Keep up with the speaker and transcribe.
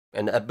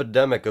An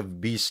epidemic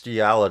of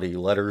bestiality,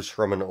 letters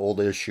from an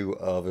old issue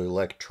of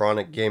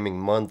Electronic Gaming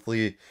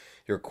Monthly,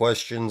 your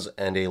questions,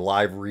 and a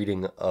live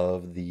reading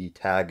of the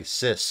tag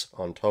cis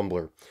on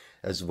Tumblr,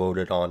 as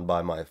voted on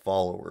by my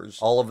followers.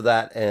 All of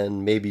that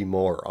and maybe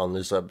more on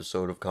this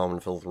episode of Common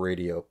Filth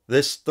Radio.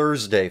 This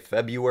Thursday,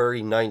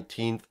 February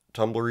 19th,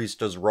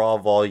 Tumblrista's Raw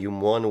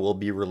Volume 1 will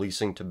be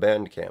releasing to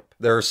Bandcamp.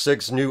 There are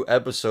 6 new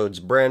episodes,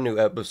 brand new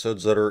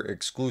episodes that are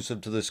exclusive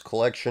to this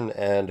collection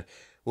and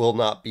will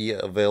not be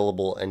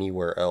available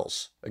anywhere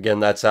else. Again,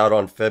 that's out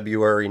on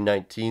February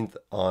 19th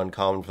on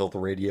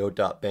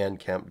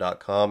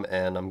commonfilthradio.bandcamp.com,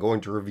 and I'm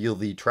going to reveal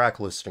the track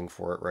listing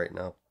for it right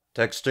now.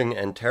 Texting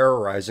and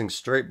terrorizing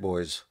straight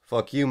boys.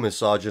 Fuck you,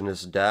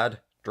 misogynist dad.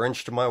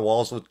 Drenched my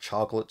walls with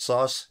chocolate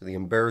sauce, the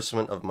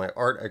embarrassment of my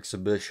art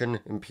exhibition,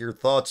 impure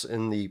thoughts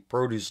in the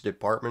produce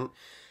department,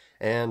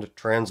 and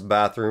trans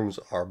bathrooms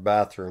are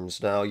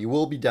bathrooms. Now, you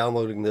will be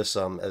downloading this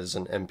as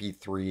an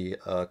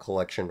MP3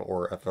 collection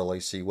or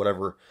FLAC,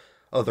 whatever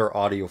other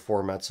audio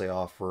formats they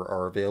offer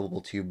are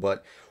available to you,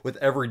 but with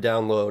every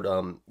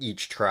download,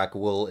 each track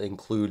will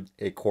include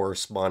a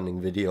corresponding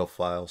video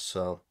file,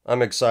 so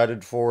I'm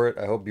excited for it.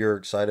 I hope you're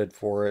excited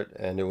for it,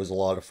 and it was a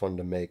lot of fun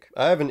to make.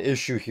 I have an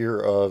issue here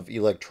of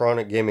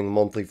Electronic Gaming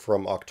Monthly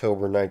from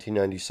October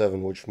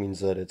 1997, which means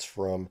that it's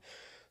from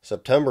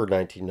September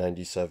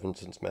 1997,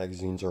 since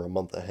magazines are a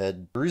month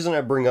ahead. The reason I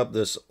bring up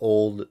this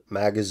old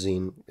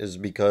magazine is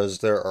because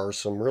there are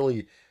some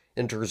really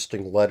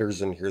interesting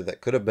letters in here that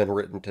could have been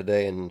written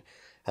today and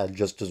had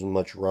just as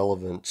much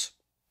relevance.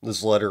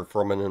 This letter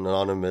from an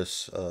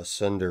anonymous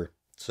sender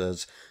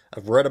says,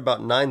 I've read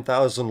about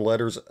 9,000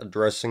 letters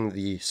addressing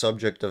the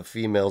subject of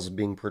females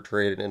being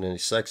portrayed in a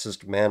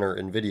sexist manner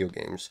in video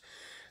games.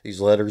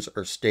 These letters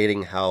are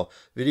stating how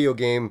video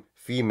game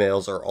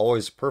females are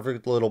always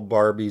perfect little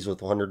Barbies with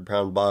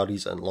 100-pound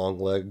bodies and long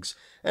legs,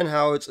 and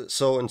how it's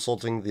so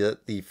insulting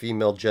that the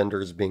female gender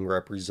is being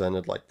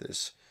represented like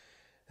this,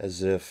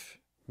 as if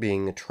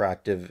being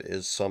attractive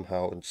is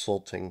somehow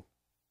insulting.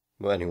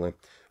 But anyway,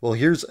 well,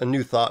 here's a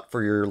new thought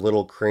for your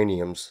little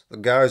craniums. The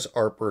guys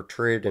are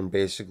portrayed in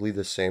basically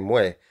the same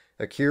way.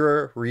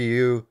 Akira,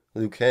 Ryu,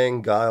 Liu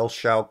Kang, Guile,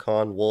 Shao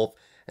Kahn, Wolf,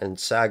 and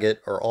Sagat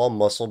are all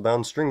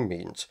muscle-bound string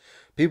beans.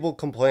 People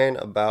complain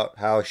about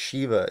how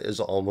Shiva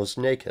is almost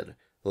naked.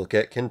 Look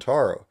at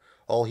Kintaro.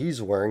 All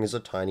he's wearing is a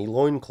tiny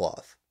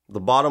loincloth. The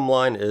bottom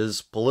line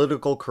is,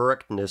 political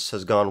correctness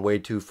has gone way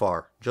too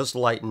far. Just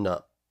lighten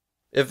up.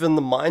 If in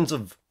the minds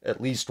of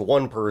at least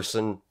one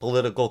person,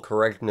 political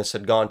correctness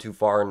had gone too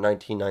far in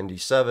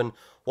 1997,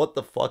 what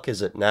the fuck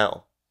is it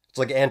now? It's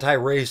like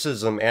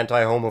anti-racism,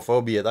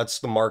 anti-homophobia, that's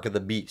the mark of the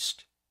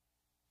beast.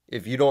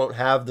 If you don't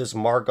have this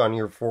mark on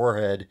your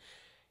forehead,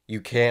 you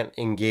can't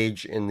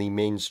engage in the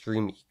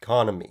mainstream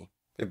economy.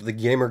 If the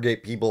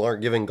Gamergate people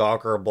aren't giving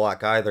Gawker a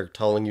black eye, they're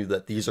telling you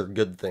that these are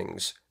good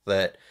things.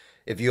 That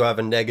if you have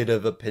a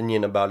negative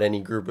opinion about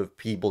any group of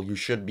people, you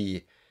should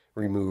be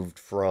removed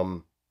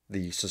from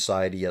the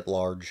society at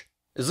large.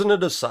 Isn't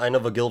it a sign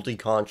of a guilty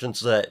conscience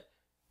that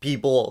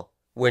people,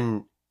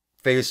 when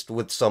faced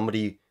with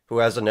somebody who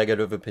has a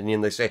negative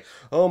opinion, they say,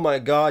 oh my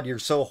god, you're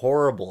so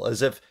horrible,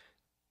 as if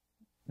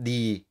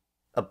the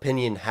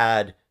opinion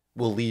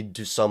will lead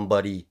to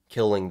somebody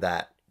killing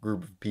that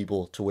group of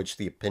people to which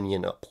the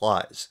opinion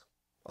applies.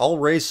 All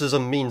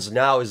racism means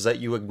now is that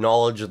you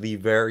acknowledge the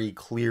very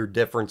clear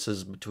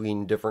differences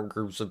between different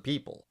groups of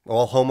people.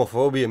 All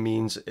homophobia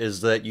means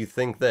is that you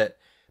think that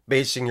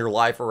basing your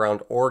life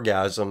around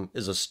orgasm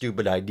is a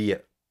stupid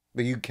idea.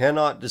 But you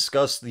cannot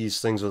discuss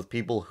these things with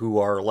people who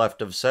are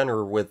left of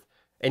center with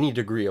any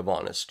degree of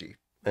honesty.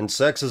 And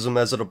sexism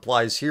as it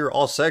applies here,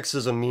 all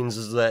sexism means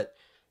is that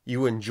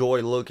you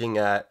enjoy looking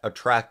at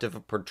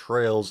attractive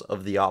portrayals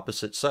of the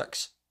opposite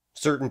sex.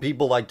 Certain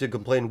people like to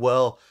complain,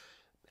 well,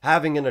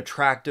 having an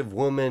attractive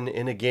woman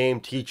in a game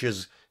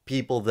teaches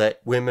people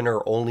that women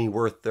are only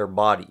worth their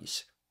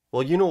bodies.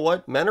 Well, you know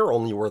what? Men are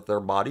only worth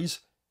their bodies.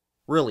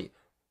 Really.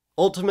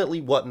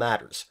 Ultimately, what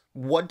matters?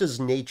 What does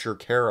nature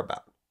care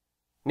about?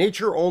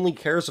 Nature only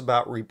cares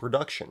about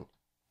reproduction.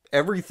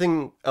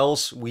 Everything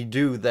else we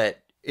do that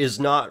is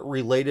not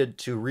related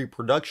to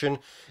reproduction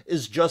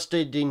is just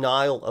a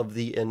denial of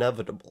the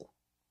inevitable.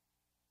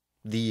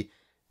 The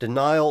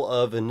denial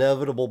of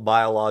inevitable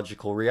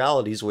biological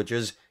realities, which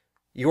is,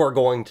 you are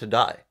going to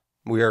die.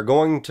 We are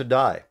going to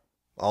die.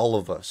 All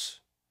of us.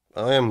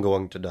 I am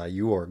going to die.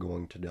 You are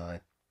going to die.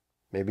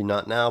 Maybe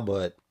not now,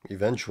 but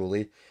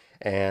eventually.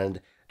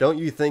 And don't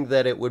you think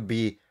that it would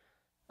be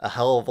a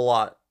hell of a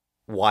lot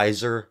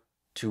wiser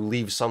to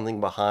leave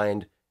something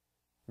behind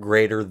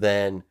greater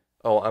than,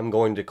 oh, I'm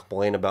going to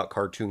complain about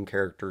cartoon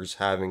characters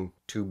having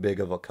too big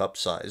of a cup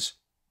size?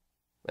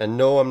 And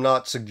no, I'm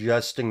not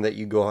suggesting that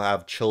you go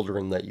have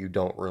children that you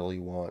don't really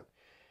want.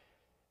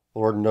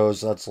 Lord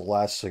knows that's the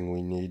last thing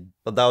we need.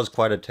 But that was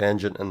quite a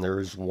tangent, and there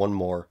is one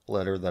more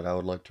letter that I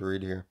would like to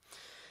read here.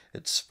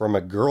 It's from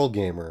a Girl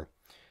Gamer,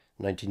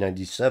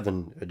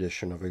 1997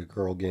 edition of a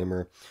Girl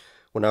Gamer.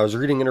 When I was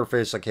reading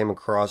Interface, I came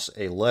across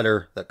a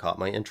letter that caught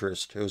my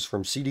interest. It was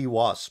from CD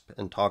Wasp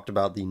and talked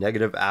about the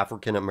negative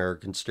African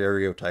American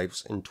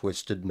stereotypes in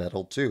Twisted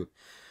Metal 2.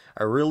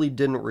 I really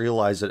didn't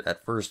realize it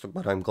at first,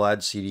 but I'm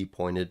glad CD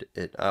pointed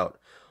it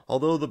out.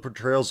 Although the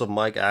portrayals of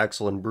Mike,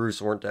 Axel, and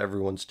Bruce weren't to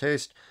everyone's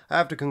taste, I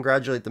have to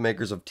congratulate the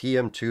makers of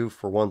TM2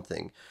 for one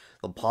thing: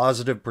 the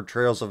positive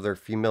portrayals of their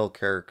female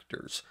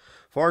characters.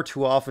 Far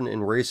too often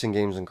in racing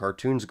games and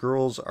cartoons,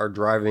 girls are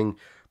driving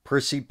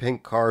prissy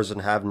pink cars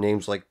and have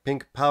names like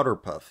Pink Powder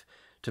Puff.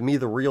 To me,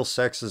 the real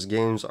sexist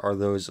games are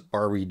those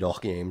Barbie doll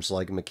games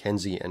like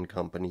Mackenzie and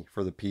Company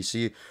for the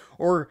PC,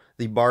 or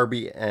the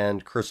Barbie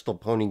and Crystal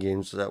Pony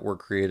games that were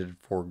created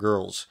for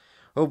girls.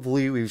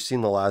 Hopefully, we've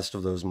seen the last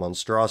of those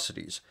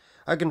monstrosities.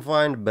 I can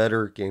find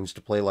better games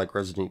to play like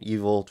Resident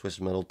Evil,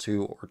 Twisted Metal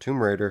 2, or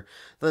Tomb Raider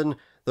than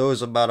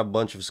those about a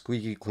bunch of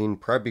squeaky clean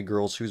preppy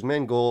girls whose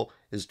main goal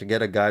is to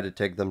get a guy to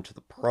take them to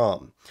the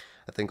prom.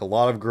 I think a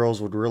lot of girls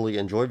would really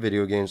enjoy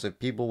video games if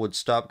people would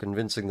stop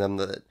convincing them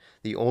that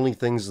the only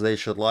things they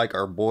should like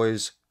are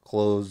boys,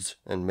 clothes,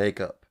 and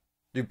makeup.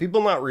 Do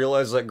people not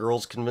realize that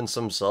girls convince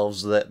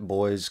themselves that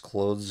boys,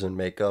 clothes, and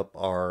makeup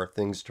are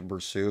things to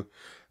pursue?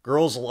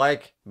 Girls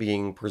like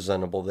being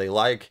presentable. They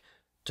like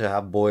to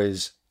have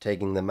boys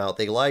taking them out.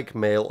 They like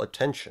male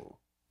attention.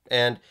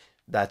 And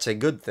that's a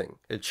good thing.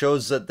 It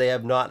shows that they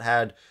have not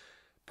had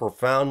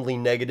profoundly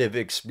negative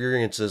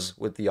experiences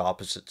with the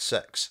opposite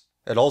sex.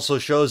 It also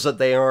shows that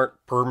they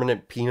aren't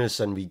permanent penis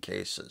envy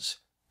cases,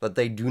 that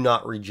they do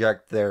not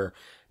reject their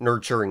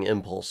nurturing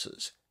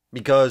impulses.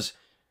 Because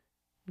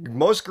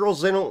most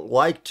girls, they don't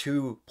like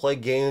to play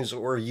games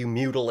where you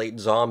mutilate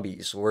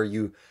zombies, where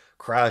you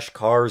crash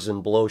cars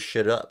and blow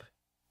shit up.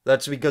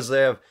 That's because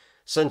they have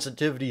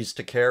sensitivities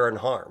to care and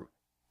harm.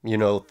 You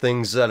know,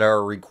 things that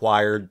are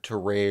required to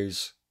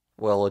raise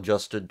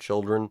well-adjusted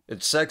children.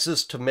 It's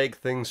sexist to make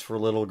things for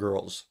little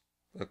girls,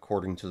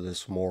 according to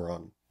this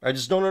moron. I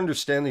just don't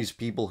understand these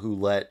people who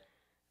let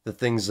the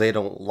things they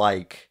don't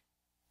like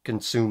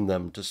consume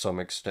them to some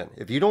extent.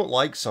 If you don't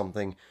like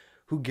something,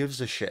 who gives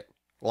a shit?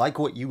 Like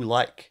what you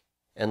like,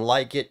 and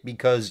like it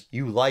because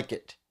you like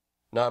it.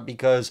 Not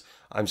because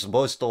I'm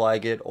supposed to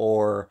like it,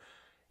 or,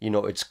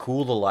 it's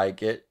cool to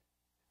like it.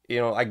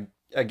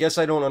 I guess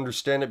I don't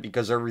understand it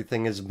because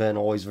everything has been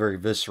always very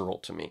visceral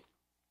to me.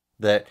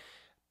 That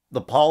the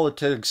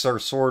politics are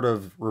sort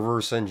of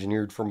reverse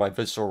engineered for my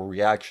visceral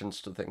reactions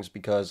to things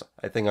because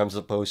I think I'm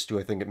supposed to.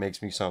 I think it makes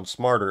me sound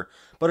smarter,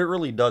 but it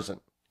really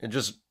doesn't. It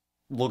just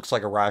looks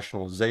like a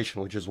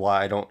rationalization, which is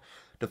why I don't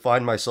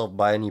define myself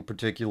by any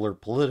particular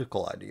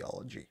political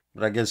ideology.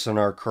 But I guess in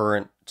our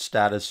current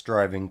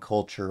status-driving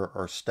culture,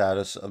 or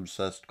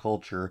status-obsessed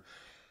culture,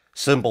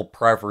 simple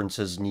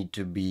preferences need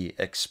to be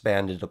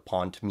expanded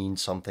upon to mean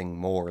something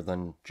more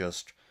than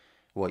just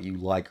what you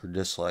like or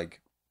dislike.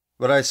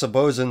 But I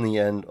suppose in the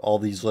end, all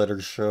these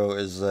letters show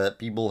is that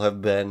people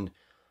have been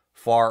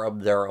far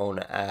up their own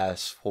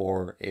ass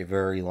for a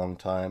very long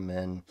time,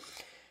 and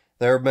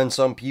there have been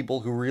some people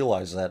who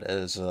realize that,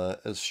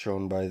 as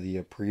shown by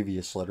the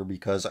previous letter,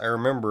 because I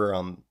remember,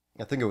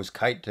 I think it was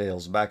Kite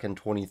Tales back in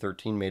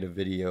 2013 made a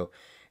video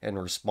in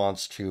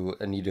response to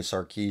Anita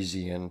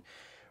Sarkeesian,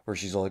 where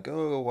she's like,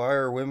 oh, why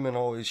are women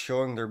always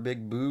showing their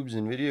big boobs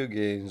in video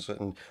games?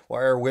 And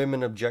why are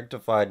women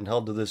objectified and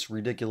held to this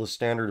ridiculous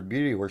standard of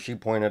beauty? Where she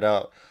pointed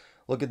out,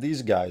 look at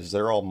these guys,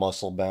 they're all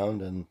muscle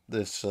bound, and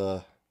this,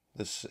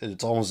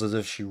 it's almost as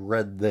if she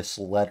read this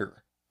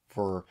letter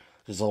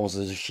it's almost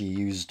as if she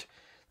used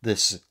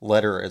this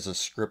letter as a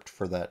script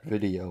for that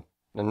video.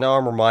 And now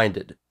I'm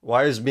reminded,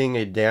 why is being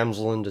a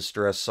damsel in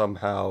distress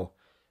somehow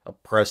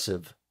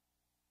oppressive?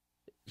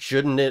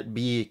 Shouldn't it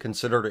be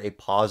considered a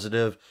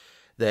positive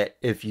that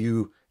if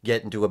you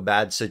get into a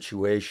bad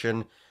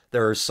situation,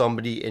 there is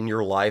somebody in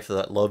your life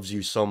that loves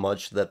you so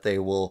much that they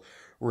will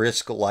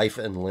risk life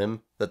and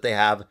limb, that they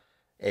have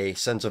a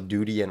sense of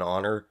duty and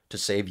honor to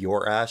save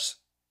your ass?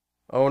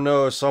 Oh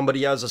no,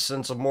 somebody has a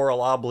sense of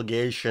moral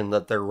obligation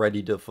that they're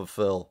ready to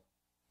fulfill.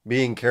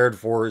 Being cared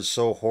for is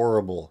so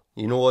horrible.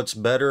 You know what's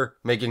better?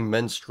 Making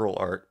menstrual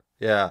art.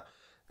 Yeah,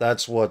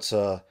 that's what's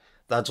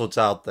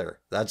out there.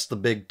 That's the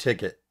big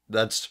ticket.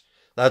 That's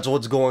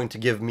what's going to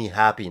give me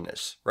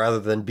happiness, rather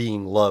than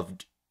being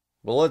loved.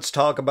 But let's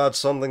talk about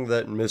something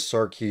that Miss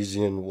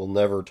Sarkeesian will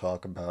never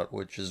talk about,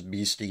 which is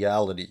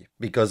bestiality,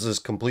 because this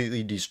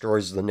completely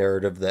destroys the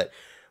narrative that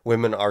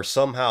women are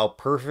somehow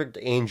perfect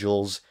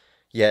angels,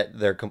 yet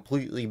they're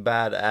completely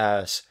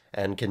badass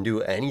and can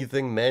do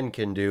anything men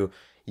can do,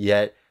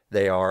 yet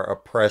they are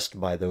oppressed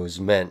by those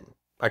men.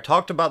 I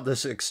talked about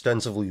this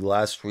extensively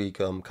last week,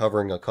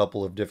 covering a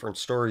couple of different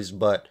stories,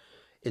 but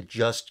it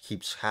just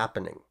keeps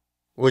happening.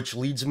 Which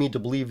leads me to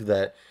believe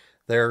that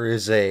there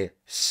is a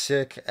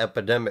sick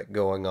epidemic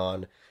going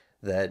on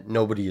that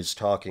nobody is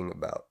talking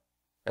about.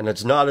 And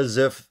it's not as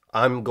if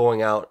I'm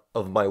going out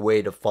of my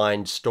way to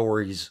find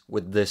stories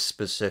with this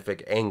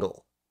specific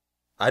angle.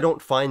 I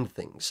don't find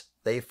things,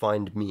 they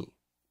find me.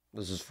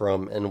 This is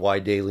from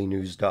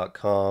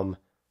nydailynews.com,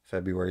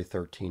 February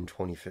 13,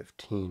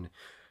 2015.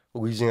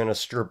 Louisiana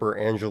stripper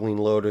Angeline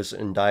Lotus,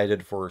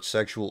 indicted for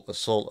sexual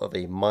assault of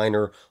a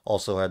minor,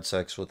 also had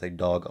sex with a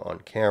dog on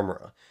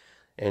camera.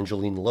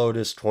 Angeline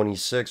Lotus,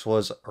 26,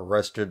 was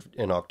arrested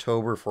in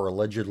October for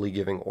allegedly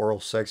giving oral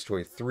sex to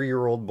a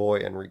 3-year-old boy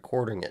and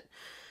recording it.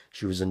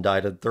 She was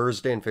indicted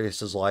Thursday and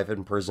faces life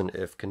in prison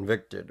if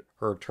convicted.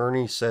 Her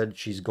attorney said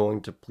she's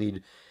going to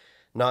plead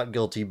not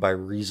guilty by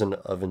reason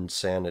of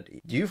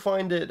insanity. Do you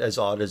find it as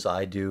odd as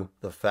I do,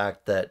 the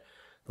fact that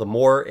the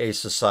more a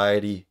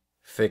society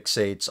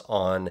fixates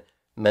on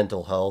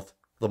mental health,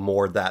 the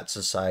more that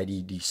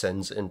society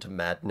descends into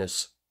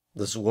madness?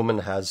 This woman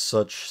has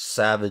such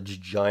savage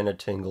gina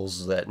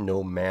tingles that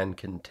no man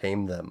can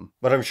tame them.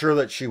 But I'm sure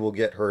that she will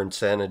get her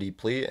insanity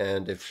plea,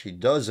 and if she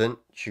doesn't,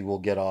 she will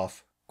get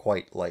off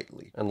quite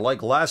lightly. And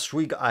like last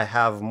week, I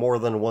have more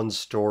than one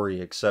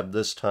story, except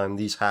this time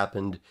these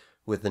happened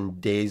within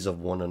days of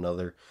one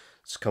another.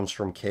 This comes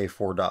from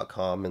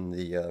K4.com and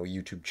the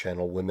YouTube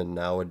channel Women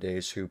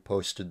Nowadays, who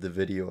posted the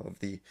video of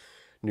the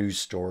news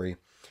story.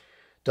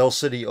 Del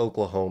City,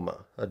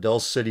 Oklahoma. A Del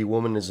City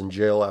woman is in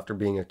jail after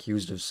being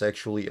accused of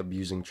sexually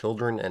abusing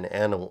children and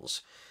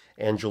animals.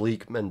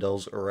 Angelique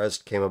Mendel's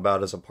arrest came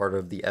about as a part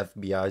of the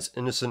FBI's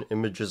Innocent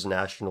Images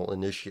National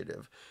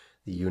Initiative.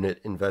 The unit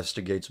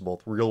investigates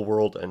both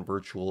real-world and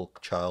virtual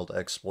child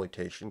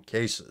exploitation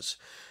cases.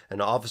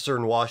 An officer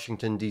in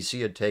Washington,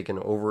 D.C. had taken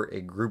over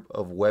a group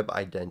of web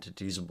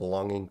identities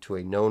belonging to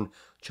a known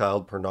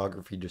child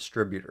pornography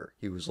distributor.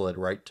 He was led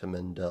right to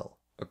Mendel.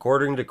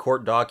 According to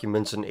court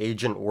documents, an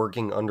agent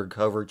working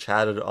undercover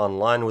chatted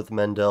online with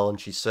Mendel,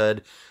 and she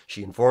said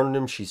she informed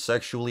him she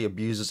sexually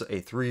abuses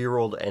a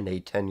 3-year-old and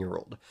a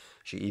 10-year-old.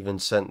 She even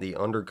sent the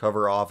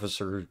undercover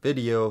officer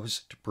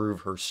videos to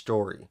prove her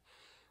story.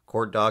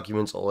 Court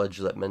documents allege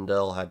that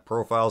Mendel had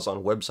profiles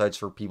on websites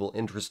for people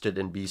interested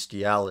in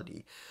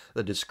bestiality.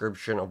 The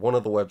description of one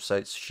of the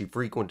websites she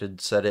frequented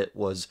said it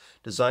was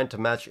designed to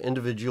match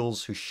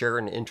individuals who share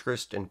an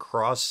interest in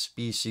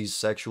cross-species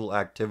sexual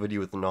activity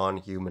with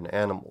non-human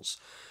animals.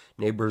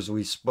 Neighbors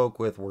we spoke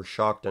with were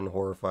shocked and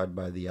horrified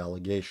by the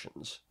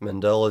allegations.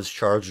 Mendel is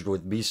charged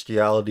with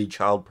bestiality,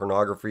 child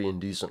pornography,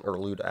 indecent or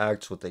lewd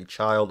acts with a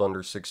child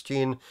under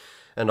 16,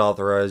 and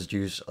authorized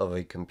use of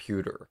a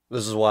computer.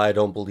 This is why I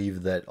don't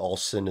believe that all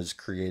sin is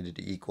created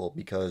equal,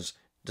 because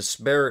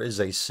despair is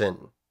a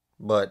sin.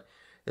 But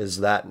is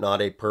that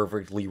not a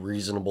perfectly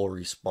reasonable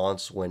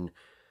response when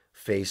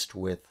faced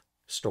with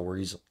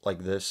stories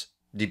like this?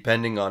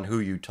 Depending on who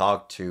you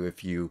talk to,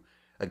 if you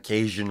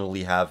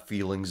occasionally have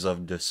feelings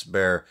of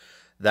despair,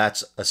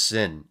 that's a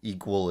sin,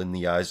 equal in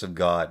the eyes of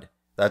God.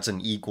 That's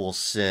an equal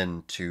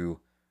sin to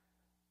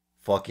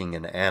fucking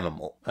an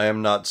animal. I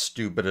am not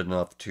stupid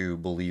enough to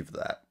believe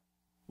that.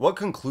 What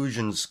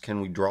conclusions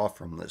can we draw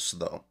from this,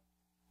 though?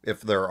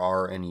 If there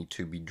are any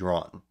to be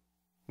drawn.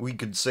 We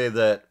could say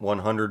that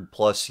 100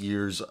 plus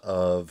years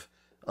of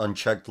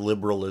unchecked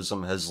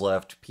liberalism has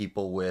left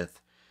people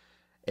with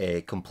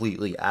a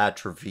completely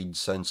atrophied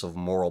sense of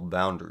moral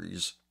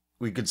boundaries.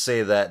 We could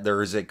say that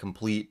there is a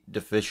complete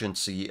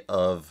deficiency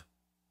of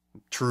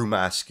true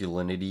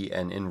masculinity,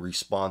 and in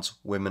response,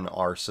 women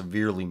are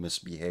severely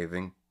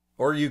misbehaving.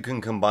 Or you can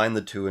combine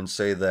the two and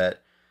say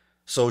that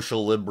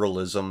social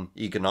liberalism,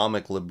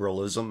 economic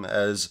liberalism,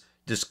 has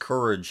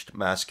discouraged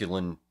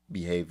masculine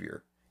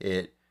behavior.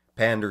 It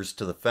panders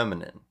to the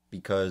feminine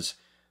because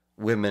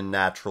women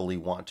naturally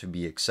want to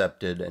be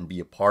accepted and be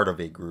a part of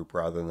a group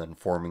rather than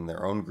forming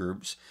their own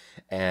groups,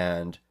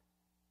 and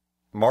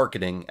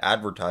marketing,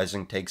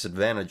 advertising takes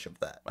advantage of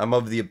that. I'm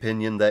of the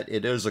opinion that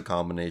it is a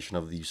combination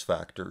of these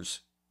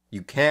factors.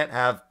 You can't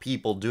have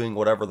people doing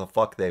whatever the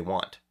fuck they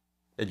want.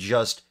 It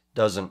just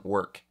doesn't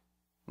work.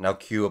 Now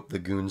cue up the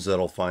goons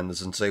that'll find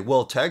this and say,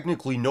 well,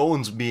 technically no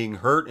one's being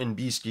hurt in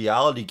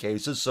bestiality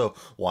cases, so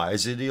why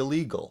is it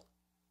illegal?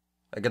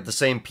 I get the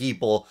same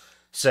people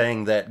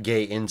saying that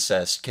gay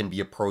incest can be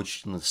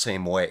approached in the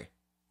same way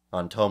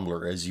on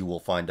Tumblr, as you will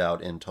find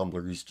out in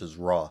Tumblrista's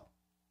Raw.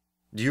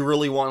 Do you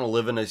really want to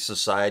live in a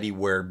society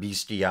where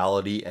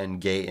bestiality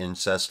and gay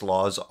incest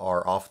laws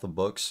are off the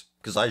books?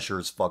 Because I sure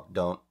as fuck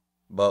don't.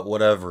 But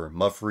whatever,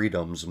 ma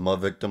freedoms, ma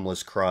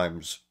victimless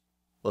crimes.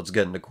 Let's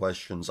get into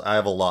questions. I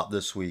have a lot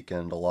this week,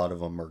 and a lot of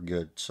them are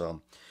good,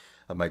 so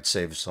I might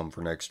save some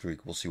for next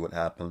week. We'll see what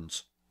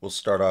happens. We'll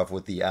start off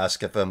with the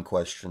Ask FM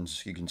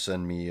questions. You can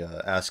send me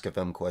Ask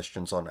FM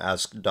questions on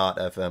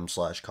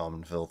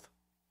ask.fm/commonfilth.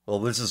 Well,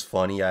 this is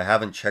funny. I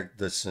haven't checked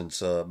this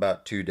since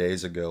about 2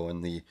 days ago,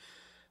 and the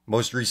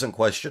most recent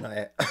question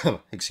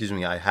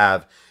I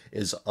have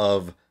is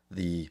of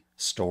the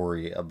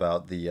story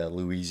about the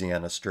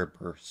Louisiana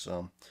stripper.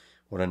 So,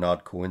 what an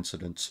odd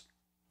coincidence.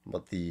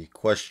 But the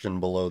question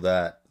below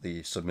that,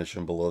 the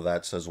submission below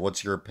that says,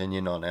 what's your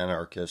opinion on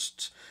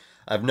anarchists?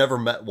 I've never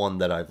met one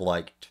that I've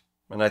liked.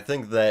 And I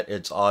think that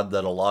it's odd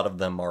that a lot of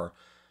them are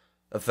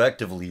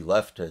effectively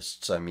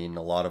leftists. I mean,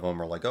 a lot of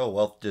them are like, oh,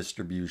 wealth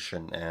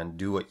distribution and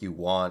do what you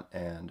want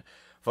and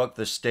fuck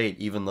the state,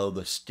 even though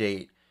the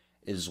state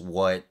is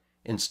what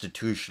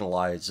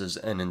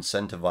institutionalizes and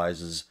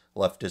incentivizes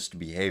leftist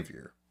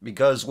behavior.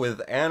 Because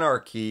with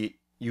anarchy,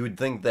 You would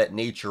think that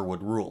nature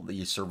would rule,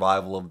 the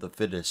survival of the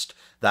fittest,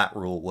 that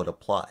rule would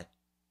apply.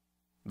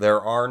 There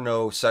are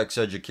no sex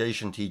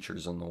education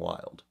teachers in the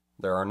wild.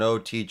 There are no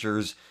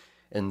teachers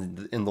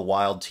in the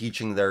wild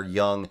teaching their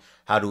young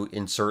how to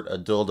insert a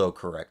dildo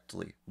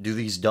correctly. Do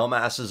these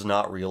dumbasses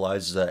not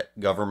realize that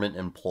government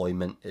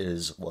employment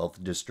is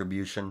wealth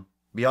distribution?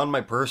 Beyond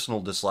my personal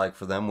dislike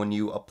for them, when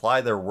you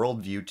apply their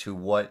worldview to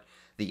what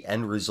the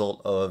end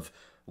result of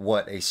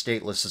what a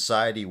stateless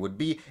society would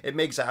be, it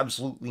makes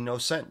absolutely no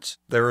sense.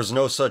 There is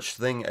no such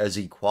thing as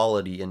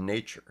equality in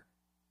nature.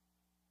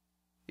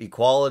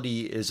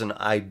 Equality is an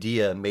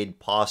idea made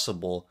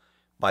possible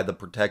by the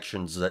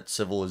protections that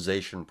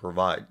civilization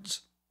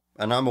provides.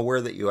 And I'm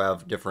aware that you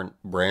have different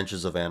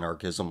branches of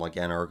anarchism, like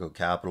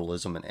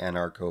anarcho-capitalism and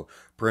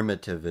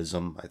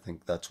anarcho-primitivism, I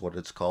think that's what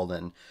it's called,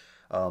 and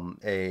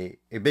a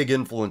big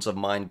influence of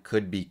mine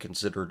could be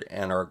considered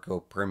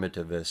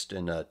anarcho-primitivist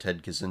in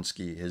Ted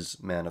Kaczynski.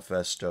 His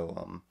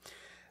manifesto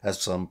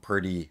has some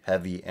pretty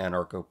heavy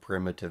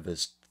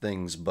anarcho-primitivist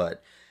things,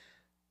 but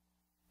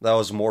that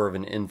was more of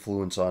an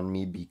influence on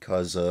me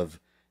because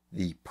of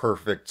the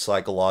perfect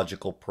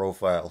psychological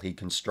profile he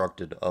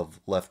constructed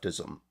of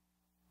leftism.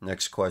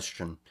 Next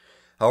question.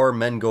 How are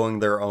men going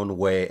their own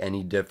way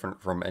any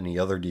different from any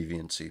other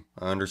deviancy?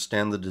 I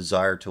understand the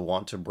desire to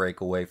want to break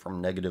away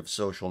from negative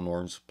social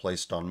norms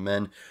placed on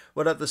men,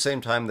 but at the same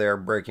time they are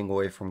breaking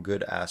away from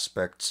good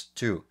aspects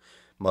too.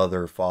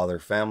 Mother, father,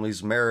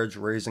 families, marriage,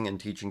 raising and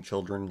teaching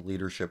children,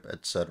 leadership,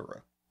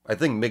 etc. I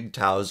think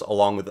MGTOWs,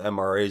 along with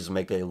MRAs,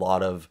 make a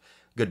lot of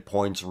good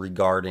points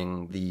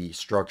regarding the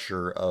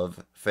structure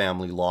of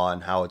family law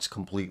and how it's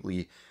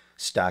completely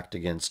stacked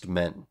against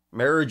men.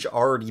 Marriage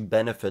already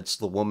benefits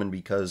the woman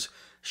because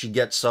she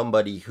gets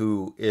somebody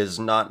who is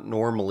not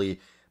normally,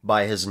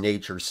 by his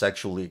nature,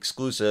 sexually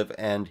exclusive,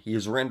 and he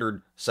is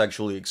rendered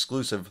sexually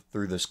exclusive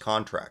through this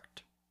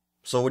contract.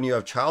 So when you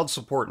have child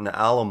support and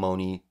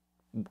alimony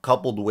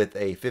coupled with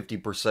a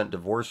 50%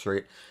 divorce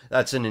rate,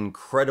 that's an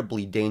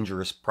incredibly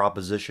dangerous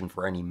proposition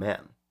for any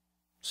man.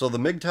 So the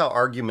MGTOW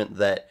argument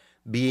that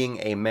being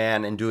a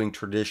man and doing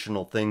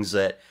traditional things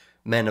that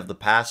men of the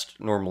past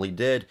normally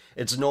did,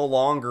 it's no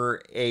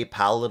longer a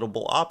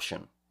palatable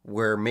option,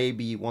 where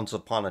maybe once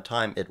upon a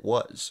time it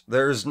was.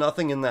 There's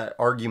nothing in that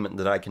argument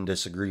that I can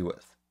disagree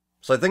with.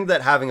 So I think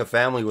that having a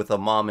family with a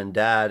mom and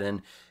dad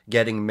and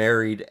getting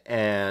married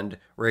and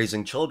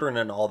raising children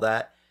and all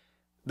that,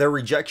 their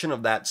rejection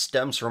of that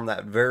stems from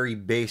that very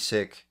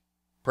basic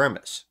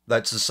premise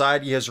that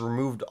society has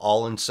removed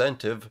all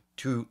incentive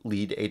to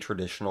lead a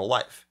traditional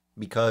life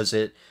because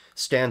it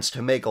stands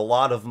to make a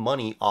lot of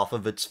money off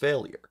of its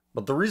failure.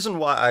 But the reason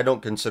why I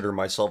don't consider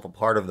myself a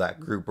part of that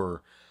group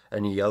or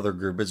any other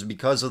group is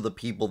because of the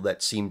people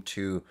that seem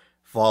to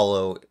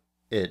follow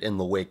it in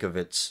the wake of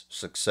its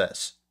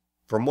success.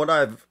 From what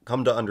I've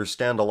come to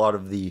understand, a lot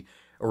of the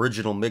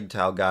original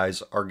MGTOW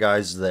guys are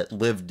guys that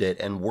lived it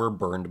and were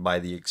burned by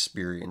the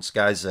experience.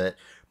 Guys that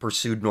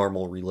pursued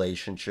normal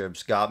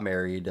relationships, got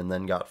married, and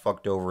then got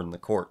fucked over in the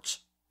courts.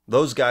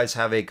 Those guys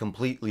have a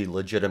completely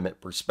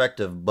legitimate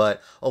perspective,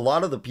 but a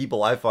lot of the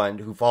people I find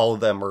who follow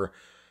them are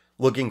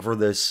looking for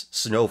this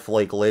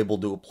snowflake label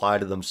to apply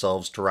to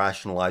themselves to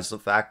rationalize the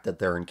fact that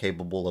they're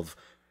incapable of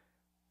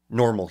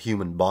normal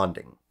human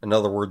bonding. In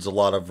other words, a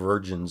lot of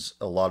virgins,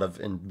 a lot of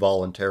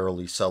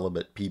involuntarily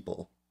celibate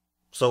people.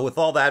 So with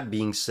all that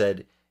being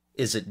said,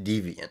 is it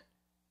deviant?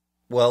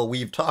 Well,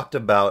 we've talked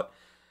about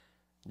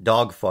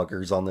dog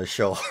fuckers on this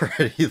show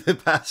already the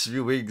past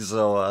few weeks,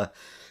 so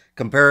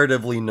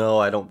comparatively no,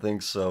 I don't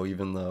think so,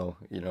 even though,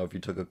 if you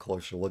took a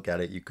closer look at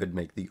it, you could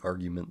make the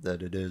argument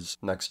that it is.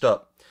 Next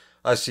up.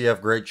 ICF,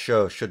 great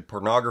show. Should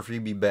pornography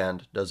be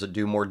banned? Does it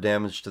do more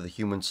damage to the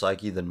human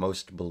psyche than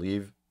most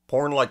believe?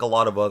 Porn, like a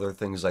lot of other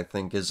things, I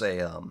think, is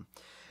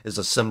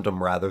a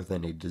symptom rather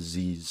than a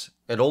disease.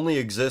 It only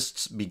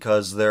exists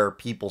because there are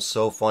people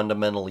so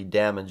fundamentally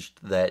damaged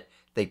that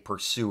they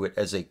pursue it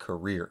as a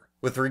career.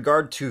 With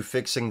regard to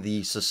fixing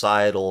the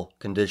societal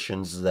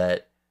conditions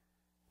that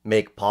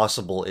make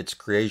possible its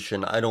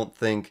creation, I don't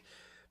think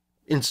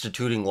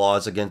instituting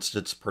laws against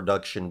its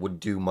production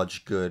would do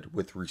much good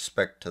with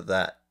respect to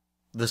that.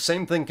 The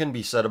same thing can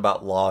be said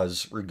about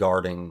laws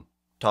regarding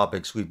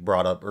topics we've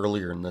brought up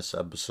earlier in this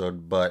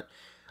episode, but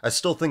I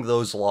still think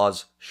those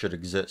laws should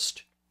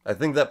exist. I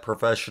think that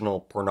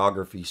professional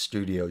pornography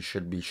studios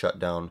should be shut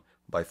down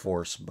by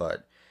force,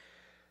 but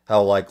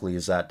how likely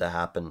is that to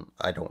happen?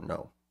 I don't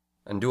know.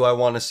 And do I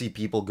want to see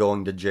people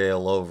going to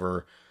jail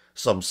over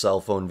some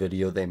cell phone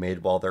video they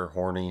made while they're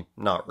horny?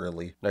 Not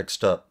really.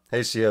 Next up.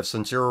 Hey CF,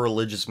 since you're a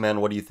religious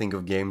man, what do you think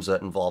of games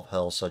that involve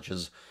hell, such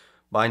as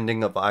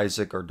Binding of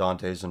Isaac or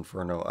Dante's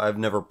Inferno? I've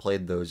never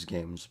played those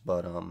games,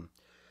 but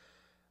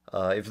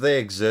if they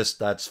exist,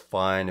 that's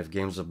fine. If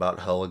games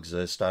about hell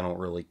exist, I don't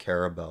really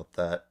care about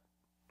that.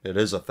 It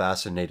is a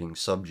fascinating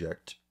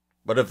subject.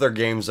 But if they're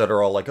games that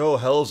are all like, oh,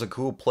 hell's a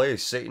cool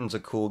place, Satan's a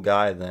cool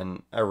guy,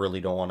 then I really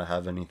don't want to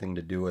have anything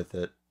to do with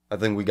it. I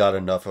think we got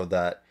enough of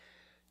that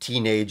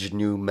teenage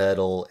new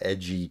metal,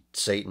 edgy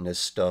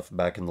Satanist stuff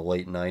back in the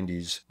late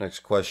 90s.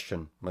 Next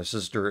question. My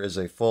sister is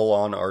a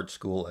full-on art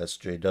school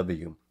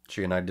SJW.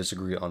 She and I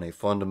disagree on a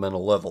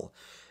fundamental level,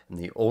 and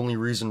the only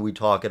reason we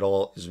talk at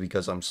all is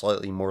because I'm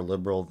slightly more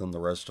liberal than the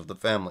rest of the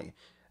family.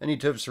 Any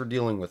tips for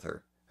dealing with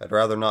her? I'd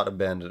rather not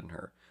abandon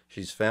her.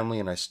 She's family,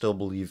 and I still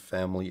believe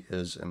family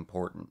is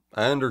important.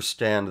 I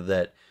understand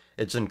that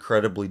it's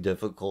incredibly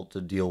difficult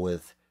to deal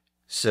with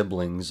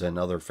siblings and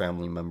other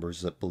family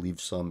members that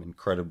believe some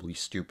incredibly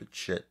stupid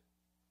shit.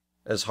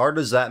 As hard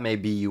as that may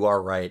be, you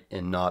are right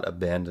in not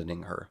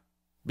abandoning her.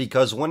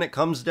 Because when it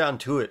comes down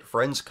to it,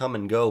 friends come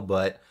and go,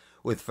 but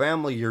with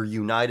family, you're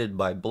united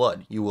by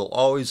blood. You will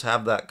always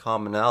have that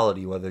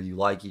commonality, whether you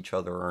like each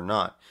other or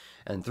not.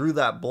 And through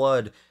that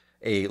blood,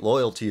 a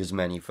loyalty is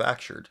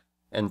manufactured.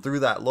 And through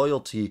that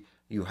loyalty,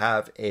 you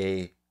have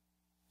a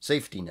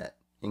safety net.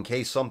 In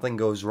case something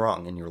goes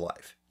wrong in your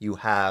life, you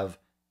have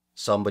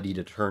somebody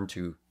to turn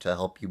to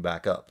help you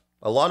back up.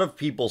 A lot of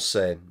people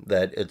say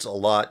that it's a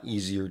lot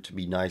easier to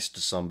be nice to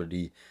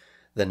somebody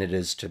than it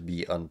is to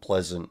be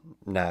unpleasant,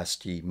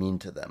 nasty, mean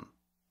to them.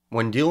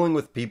 When dealing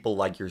with people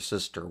like your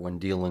sister, when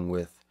dealing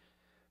with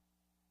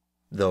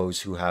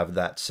those who have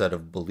that set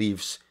of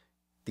beliefs,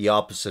 the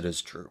opposite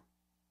is true.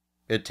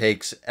 It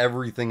takes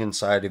everything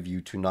inside of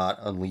you to not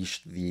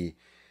unleash the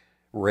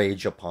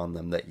rage upon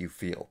them that you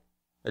feel.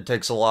 It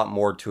takes a lot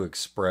more to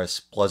express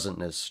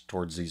pleasantness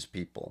towards these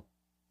people.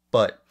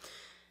 But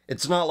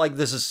it's not like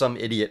this is some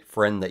idiot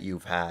friend that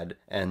you've had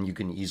and you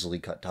can easily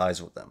cut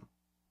ties with them.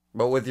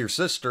 But with your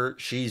sister,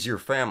 she's your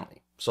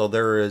family. So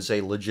there is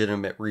a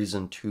legitimate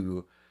reason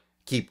to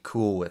keep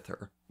cool with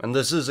her. And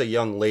this is a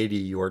young lady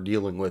you are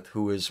dealing with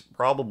who is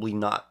probably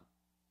not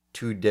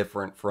too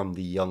different from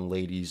the young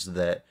ladies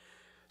that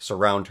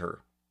surround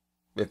her.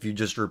 If you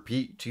just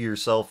repeat to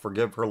yourself,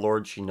 forgive her,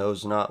 Lord, she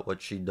knows not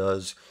what she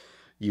does,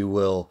 you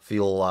will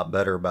feel a lot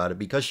better about it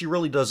because she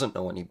really doesn't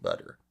know any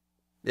better.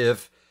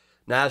 If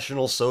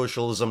National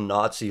Socialism,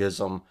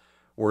 Nazism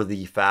were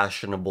the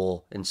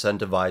fashionable,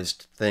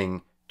 incentivized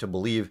thing to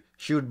believe,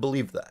 she would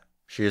believe that.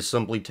 She is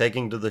simply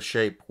taking to the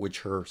shape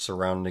which her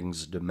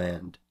surroundings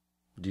demand.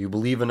 Do you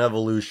believe in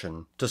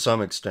evolution? To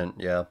some extent,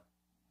 yeah.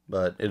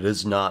 But it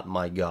is not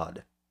my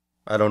God.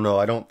 I don't know,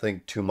 I don't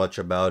think too much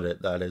about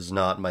it. That is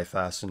not my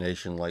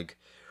fascination like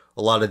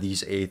a lot of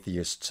these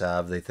atheists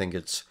have. They think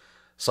it's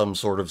some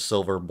sort of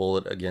silver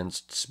bullet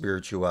against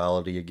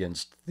spirituality,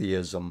 against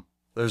theism.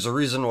 There's a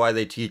reason why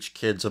they teach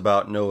kids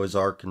about Noah's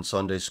Ark in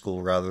Sunday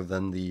school rather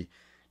than the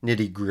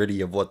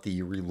nitty-gritty of what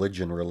the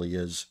religion really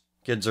is.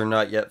 Kids are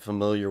not yet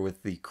familiar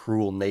with the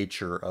cruel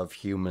nature of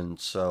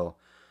humans, so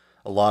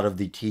a lot of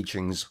the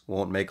teachings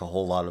won't make a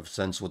whole lot of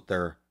sense with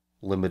their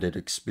limited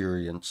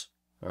experience.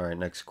 Alright,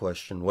 next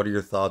question. What are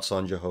your thoughts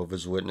on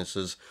Jehovah's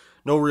Witnesses?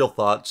 No real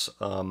thoughts.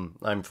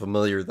 I'm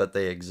familiar that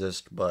they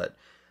exist, but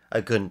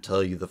I couldn't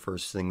tell you the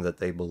first thing that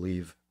they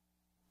believe.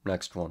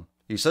 Next one.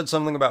 You said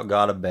something about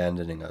God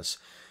abandoning us.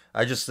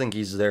 I just think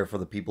he's there for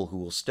the people who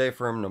will stay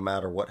for him no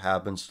matter what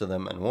happens to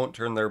them and won't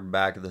turn their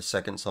back the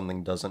second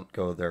something doesn't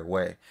go their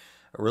way.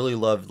 I really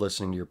loved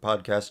listening to your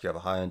podcast. You have a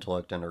high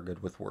intellect and are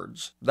good with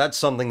words. That's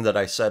something that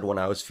I said when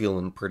I was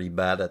feeling pretty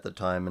bad at the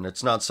time, and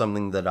it's not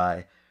something that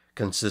I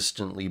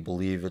consistently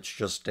believe. It's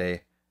just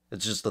a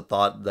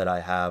thought that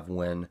I have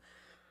when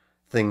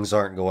things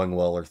aren't going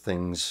well or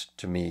things,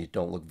 to me,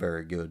 don't look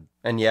very good.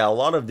 And yeah, a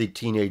lot of the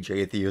teenage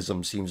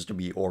atheism seems to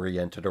be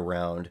oriented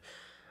around,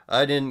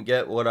 I didn't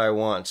get what I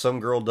want, some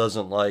girl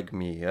doesn't like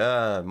me,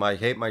 I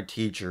hate my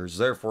teachers,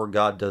 therefore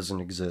God doesn't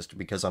exist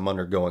because I'm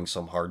undergoing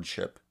some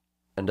hardship.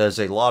 And as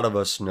a lot of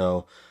us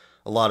know,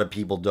 a lot of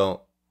people don't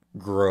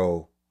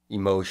grow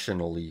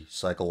emotionally,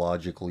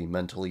 psychologically,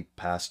 mentally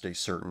past a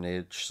certain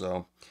age,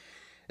 so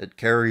it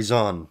carries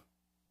on.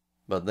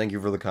 But thank you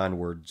for the kind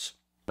words.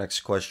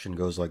 Next question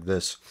goes like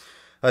this.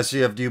 Hi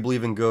CF, do you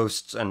believe in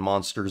ghosts and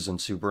monsters and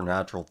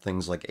supernatural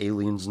things like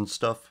aliens and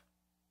stuff?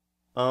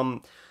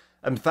 I'm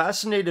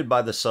fascinated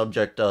by the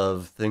subject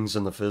of things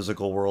in the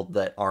physical world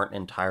that aren't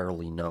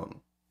entirely known.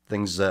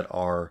 Things that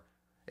are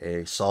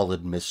a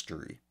solid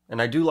mystery.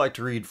 And I do like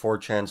to read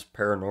 4chan's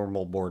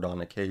paranormal board on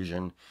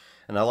occasion,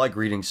 and I like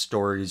reading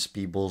stories,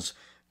 people's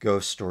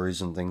ghost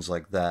stories and things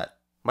like that.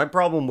 My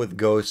problem with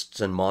ghosts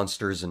and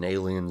monsters and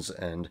aliens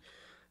and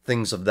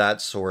things of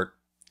that sort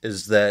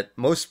is that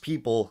most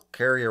people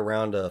carry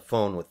around a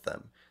phone with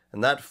them.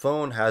 And that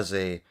phone has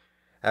a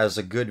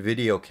good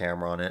video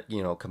camera on it,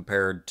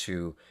 compared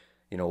to,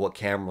 what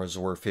cameras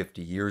were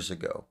 50 years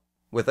ago.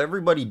 With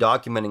everybody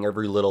documenting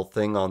every little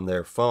thing on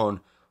their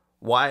phone,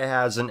 why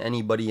hasn't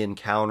anybody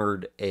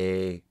encountered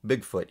a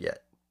Bigfoot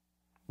yet?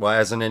 Why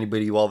hasn't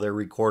anybody, while they're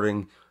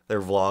recording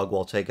their vlog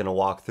while taking a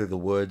walk through the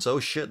woods, oh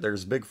shit,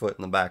 there's Bigfoot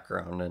in the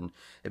background, and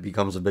it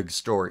becomes a big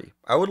story?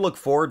 I would look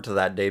forward to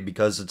that day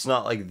because it's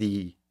not like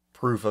the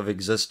proof of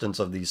existence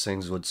of these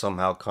things would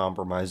somehow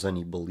compromise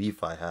any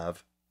belief I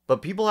have.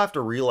 But people have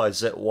to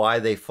realize that why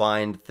they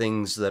find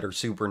things that are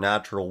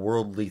supernatural,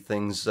 worldly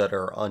things that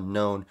are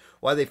unknown,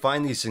 why they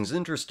find these things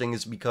interesting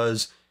is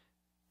because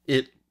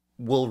it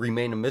will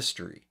remain a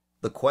mystery.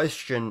 the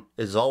question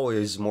is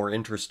always more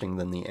interesting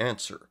than the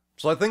answer.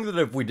 So I think that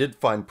if we did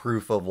find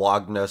proof of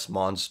Loch Ness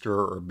Monster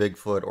or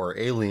Bigfoot or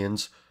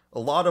aliens, a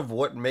lot of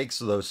what makes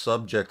those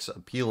subjects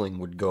appealing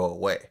would go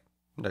away.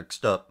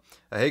 Next up,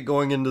 I hate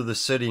going into the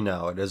city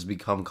now. It has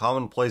become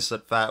commonplace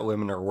that fat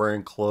women are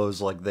wearing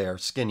clothes like they are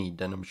skinny,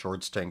 denim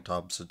shorts, tank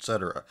tops,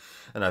 etc.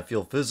 And I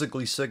feel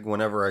physically sick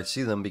whenever I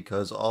see them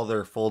because all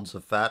their folds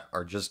of fat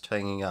are just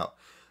hanging out.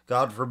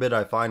 God forbid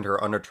I find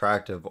her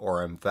unattractive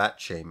or I'm fat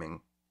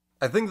shaming.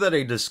 I think that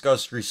a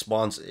disgust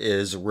response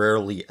is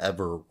rarely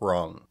ever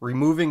wrong.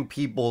 Removing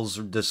people's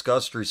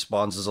disgust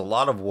response is a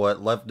lot of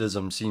what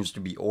leftism seems to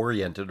be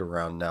oriented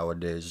around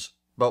nowadays.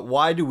 But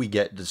why do we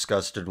get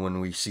disgusted when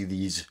we see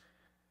these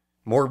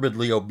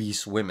morbidly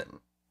obese women,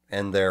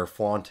 and they're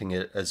flaunting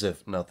it as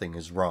if nothing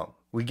is wrong?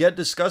 We get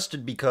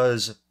disgusted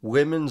because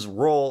women's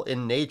role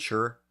in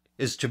nature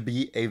is to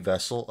be a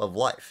vessel of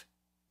life.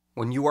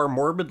 When you are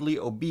morbidly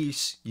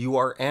obese, you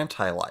are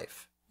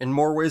anti-life, in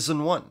more ways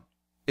than one.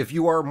 If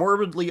you are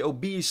morbidly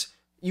obese,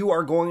 you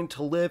are going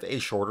to live a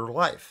shorter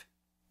life.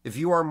 If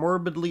you are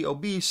morbidly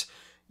obese,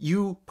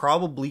 you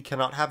probably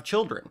cannot have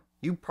children.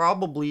 You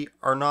probably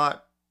are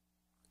not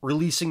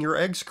releasing your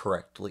eggs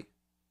correctly.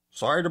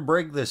 Sorry to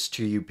break this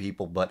to you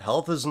people, but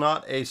health is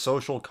not a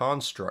social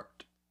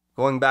construct.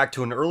 Going back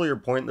to an earlier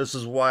point, this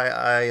is why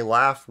I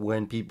laugh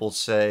when people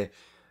say,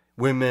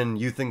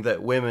 you think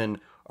that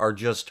women are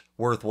just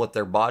worth what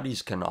their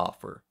bodies can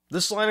offer.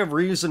 This line of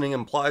reasoning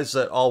implies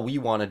that all we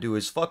want to do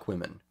is fuck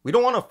women. We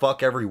don't want to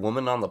fuck every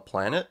woman on the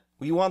planet.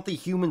 We want the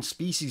human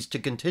species to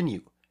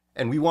continue.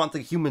 And we want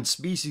the human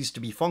species to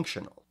be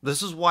functional.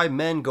 This is why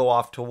men go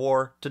off to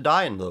war to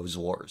die in those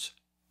wars,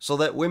 so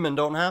that women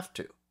don't have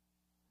to.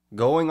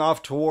 Going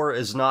off to war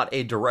is not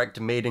a direct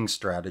mating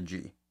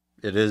strategy.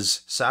 It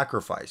is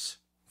sacrifice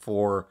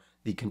for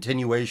the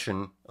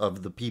continuation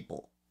of the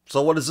people.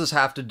 So what does this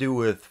have to do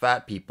with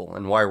fat people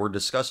and why we're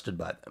disgusted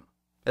by them?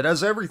 It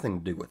has everything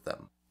to do with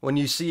them. When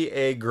you see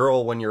a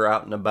girl when you're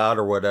out and about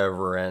or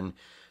whatever, and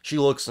she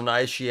looks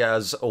nice, she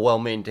has a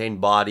well-maintained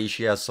body,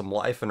 she has some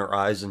life in her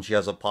eyes, and she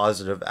has a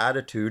positive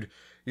attitude,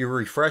 you're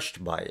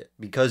refreshed by it,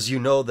 because you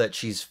know that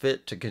she's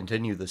fit to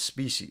continue the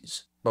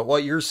species. But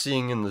what you're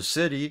seeing in the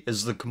city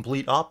is the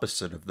complete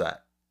opposite of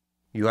that.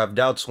 You have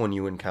doubts when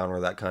you encounter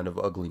that kind of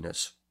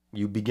ugliness.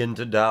 You begin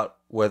to doubt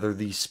whether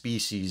the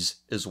species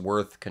is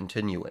worth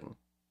continuing.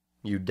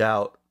 You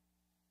doubt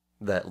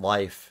that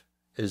life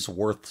is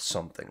worth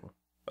something.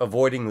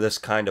 Avoiding this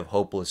kind of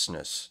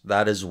hopelessness,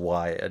 that is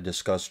why a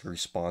disgust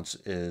response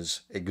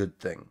is a good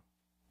thing.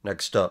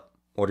 Next up,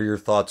 what are your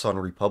thoughts on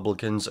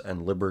Republicans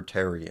and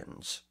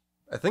libertarians?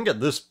 I think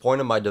at this point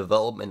in my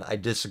development, I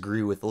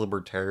disagree with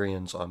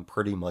libertarians on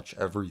pretty much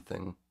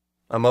everything.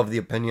 I'm of the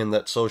opinion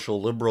that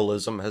social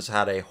liberalism has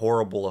had a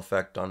horrible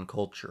effect on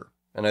culture.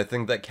 And I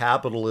think that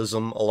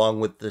capitalism,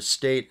 along with the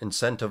state,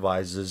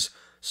 incentivizes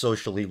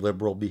socially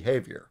liberal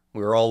behavior.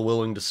 We're all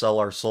willing to sell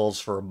our souls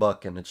for a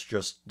buck, and it's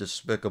just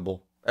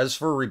despicable. As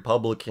for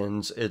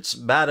Republicans, it's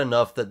bad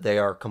enough that they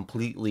are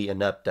completely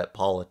inept at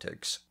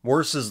politics.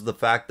 Worse is the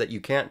fact that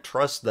you can't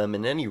trust them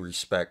in any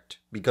respect,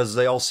 because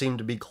they all seem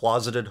to be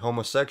closeted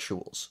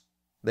homosexuals.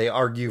 They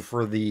argue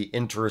for the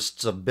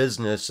interests of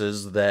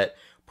businesses that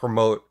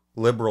promote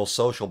liberal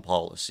social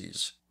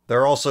policies.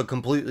 They're also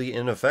completely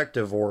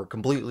ineffective or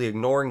completely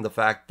ignoring the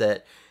fact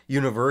that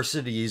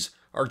universities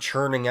are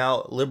churning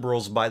out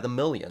liberals by the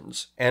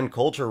millions. And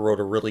Coulter wrote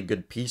a really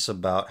good piece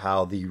about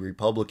how the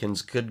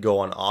Republicans could go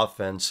on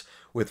offense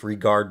with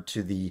regard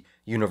to the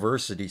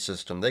university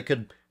system. They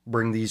could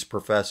bring these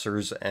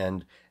professors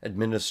and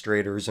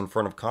administrators in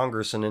front of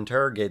Congress and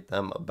interrogate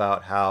them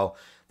about how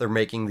they're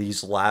making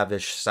these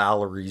lavish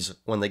salaries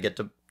when they get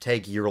to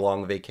take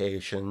year-long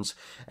vacations,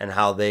 and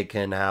how they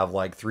can have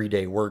like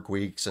 3-day work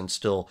weeks and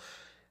still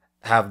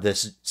have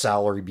this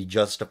salary be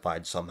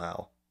justified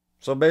somehow.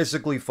 So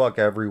basically, fuck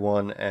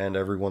everyone, and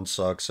everyone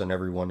sucks, and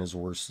everyone is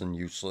worse than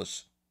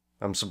useless.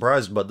 I'm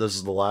surprised, but this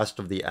is the last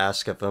of the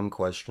Ask FM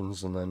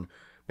questions, and then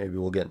maybe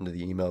we'll get into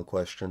the email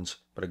questions.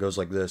 But it goes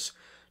like this.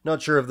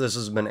 Not sure if this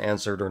has been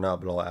answered or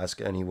not, but I'll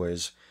ask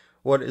anyways.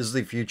 What is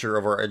the future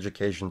of our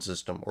education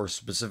system, or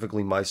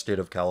specifically my state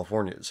of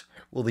California's?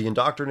 Will the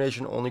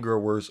indoctrination only grow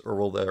worse, or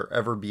will there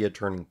ever be a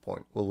turning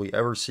point? Will we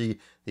ever see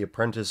the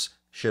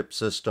apprenticeship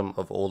system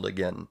of old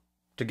again?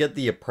 To get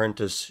the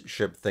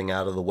apprenticeship thing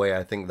out of the way,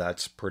 I think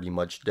that's pretty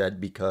much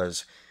dead,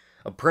 because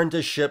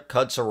apprenticeship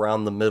cuts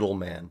around the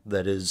middleman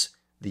that is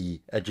the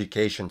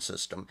education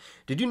system.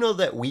 Did you know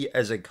that we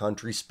as a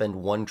country spend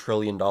 $1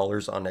 trillion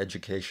on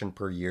education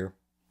per year?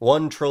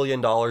 $1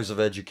 trillion of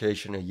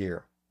education a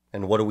year.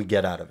 And what do we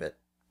get out of it?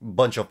 A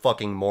bunch of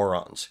fucking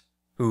morons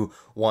who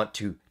want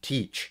to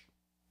teach.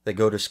 They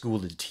go to school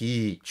to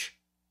teach,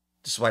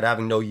 despite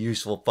having no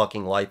useful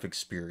fucking life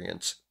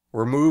experience.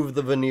 Remove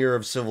the veneer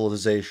of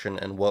civilization,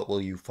 and what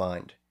will you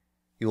find?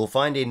 You will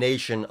find a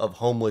nation of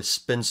homeless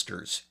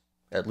spinsters.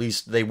 At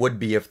least they would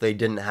be if they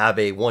didn't have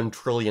a $1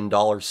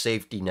 trillion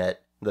safety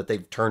net that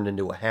they've turned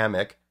into a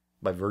hammock,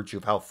 by virtue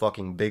of how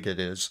fucking big it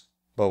is.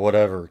 But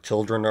whatever,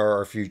 children are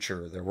our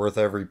future. They're worth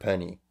every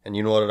penny. And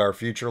you know what our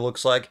future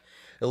looks like?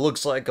 It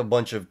looks like a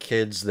bunch of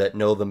kids that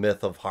know the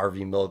myth of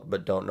Harvey Milk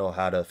but don't know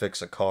how to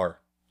fix a car.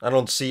 I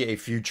don't see a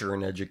future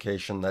in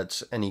education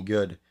that's any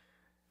good.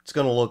 It's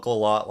going to look a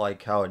lot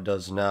like how it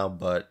does now,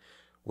 but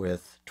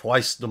with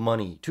twice the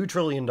money. $2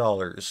 trillion.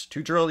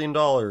 $2 trillion.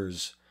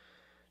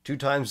 2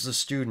 times the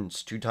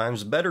students. 2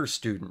 times better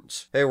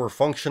students. Hey, we're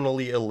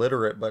functionally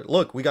illiterate, but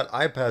look, we got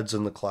iPads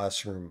in the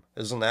classroom.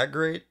 Isn't that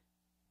great?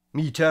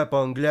 Me tap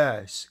on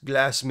glass.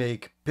 Glass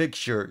make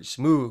pictures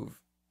move.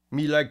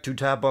 Me like to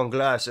tap on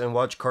glass and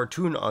watch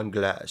cartoon on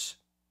glass.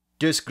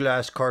 This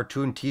glass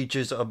cartoon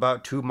teaches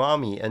about to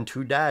mommy and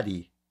to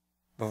daddy.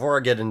 Before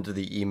I get into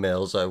the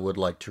emails, I would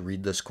like to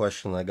read this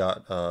question I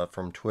got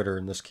from Twitter,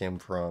 and this came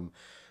from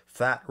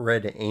Fat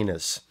Red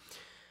Anus.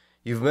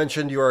 You've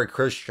mentioned you are a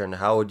Christian.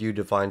 How would you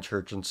define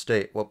church and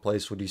state? What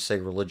place would you say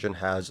religion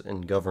has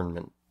in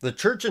government? The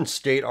church and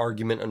state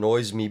argument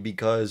annoys me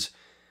because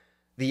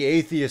the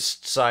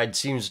atheist side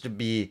seems to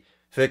be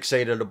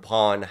fixated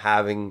upon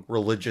having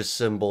religious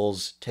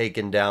symbols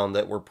taken down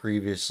that were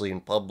previously in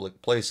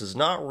public places,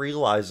 not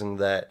realizing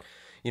that,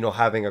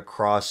 having a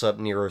cross up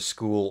near a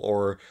school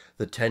or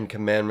the 10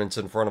 Commandments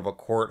in front of a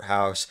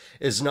courthouse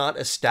is not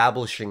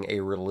establishing a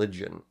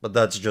religion. But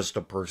that's just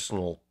a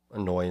personal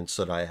annoyance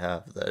that I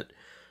have that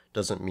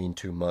doesn't mean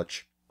too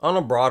much. On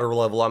a broader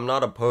level, I'm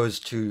not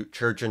opposed to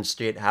church and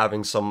state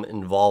having some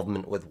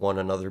involvement with one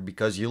another,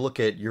 because you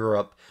look at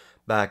Europe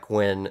back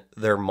when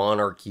their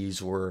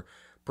monarchies were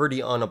pretty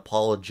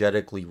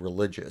unapologetically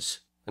religious.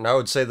 And I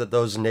would say that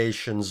those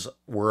nations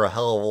were a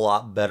hell of a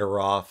lot better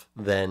off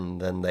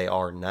than they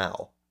are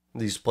now.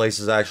 These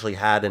places actually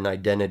had an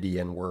identity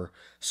and were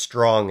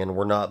strong and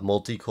were not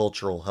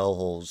multicultural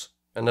hellholes.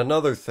 And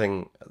another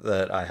thing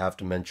that I have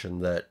to mention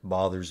that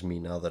bothers me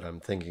now that I'm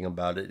thinking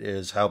about it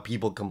is how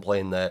people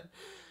complain that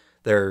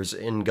there's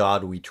 "in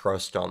God we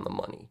trust" on the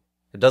money.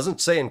 It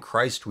doesn't say "in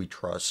Christ we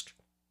trust,"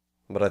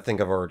 but I think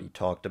I've already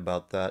talked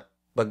about that.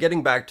 But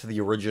getting back to the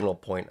original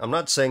point, I'm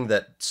not saying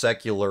that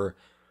secular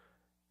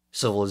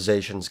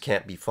civilizations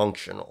can't be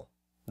functional.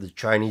 The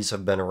Chinese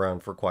have been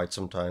around for quite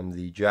some time.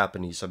 The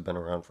Japanese have been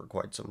around for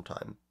quite some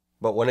time.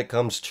 But when it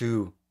comes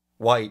to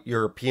white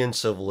European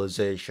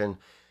civilization,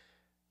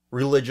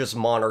 religious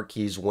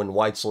monarchies, when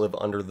whites live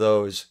under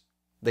those,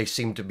 they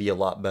seem to be a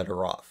lot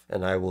better off.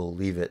 And I will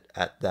leave it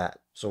at that.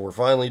 So we're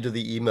finally to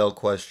the email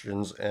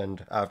questions,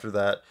 and after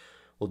that,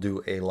 we'll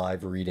do a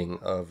live reading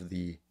of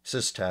the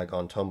sys tag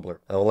on Tumblr.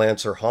 I will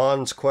answer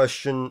Han's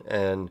question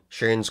and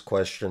Shane's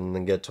question, and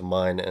then get to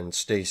mine and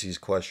Stacy's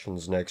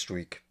questions next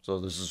week. So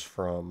this is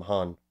from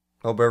Han.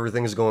 Hope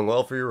everything is going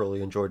well for you.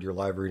 Really enjoyed your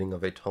live reading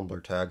of a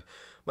Tumblr tag.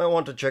 Might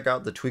want to check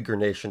out the Tweaker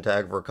Nation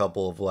tag for a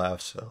couple of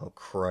laughs. Oh,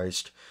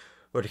 Christ.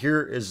 But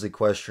here is the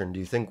question. Do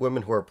you think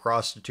women who are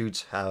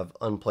prostitutes have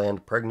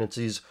unplanned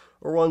pregnancies,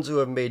 or ones who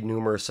have made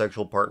numerous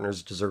sexual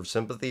partners deserve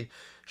sympathy?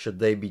 Should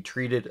they be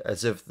treated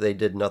as if they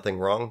did nothing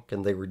wrong?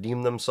 Can they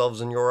redeem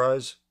themselves in your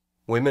eyes?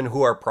 Women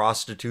who are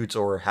prostitutes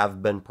or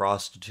have been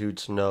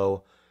prostitutes,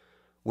 no.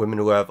 Women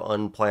who have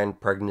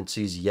unplanned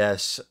pregnancies,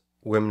 yes.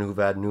 Women who've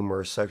had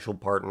numerous sexual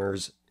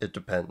partners, it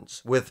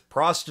depends. With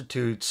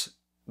prostitutes,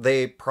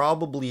 they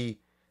probably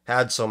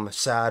had some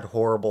sad,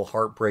 horrible,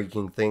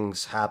 heartbreaking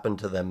things happen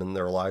to them in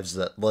their lives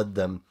that led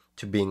them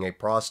to being a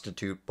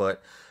prostitute,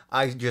 but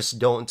I just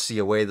don't see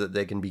a way that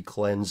they can be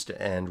cleansed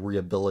and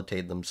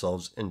rehabilitate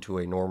themselves into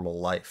a normal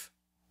life.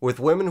 With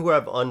women who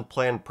have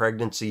unplanned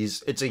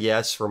pregnancies, it's a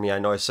yes for me. I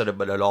know I said it,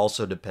 but it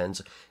also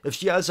depends. If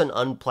she has an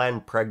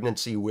unplanned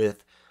pregnancy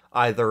with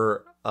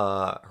either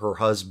her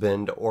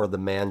husband or the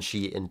man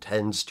she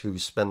intends to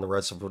spend the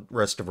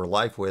rest of her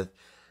life with,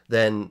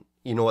 then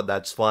you know what,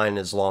 that's fine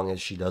as long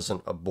as she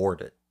doesn't abort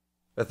it.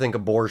 I think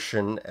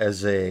abortion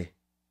as a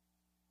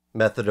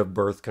method of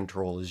birth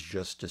control is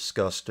just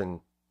disgusting.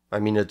 I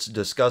mean, it's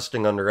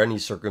disgusting under any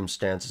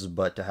circumstances,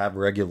 but to have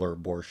regular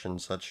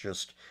abortions, that's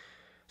just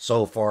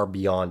so far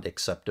beyond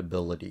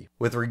acceptability.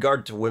 With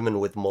regard to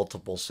women with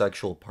multiple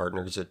sexual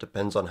partners, it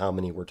depends on how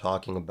many we're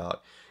talking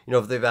about.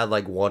 If they've had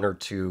like one or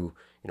two,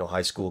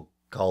 high school,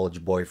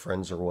 college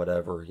boyfriends or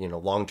whatever,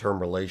 long-term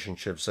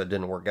relationships that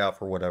didn't work out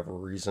for whatever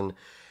reason,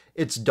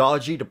 it's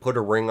dodgy to put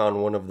a ring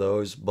on one of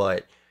those,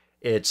 but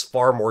it's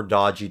far more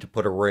dodgy to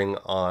put a ring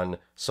on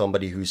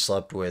somebody who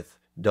slept with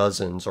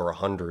dozens or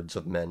hundreds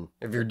of men.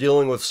 If you're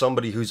dealing with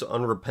somebody who's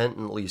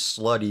unrepentantly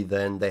slutty,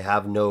 then they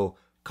have no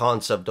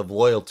concept of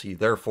loyalty.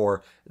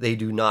 Therefore, they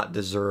do not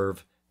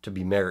deserve to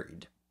be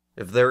married.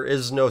 If there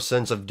is no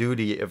sense of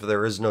duty, if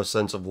there is no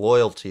sense of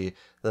loyalty,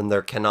 then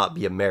there cannot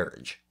be a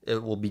marriage.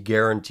 It will be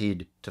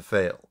guaranteed to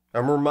fail.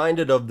 I'm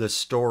reminded of this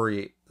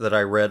story that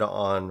I read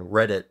on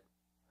Reddit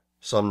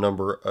some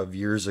number of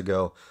years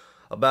ago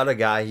about a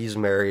guy. He's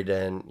married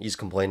and he's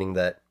complaining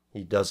that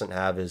he doesn't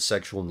have his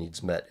sexual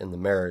needs met in the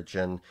marriage,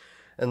 and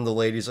the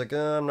lady's like,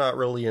 I'm not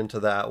really into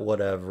that,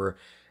 whatever.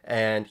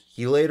 And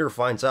he later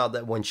finds out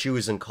that when she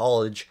was in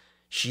college,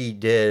 she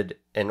did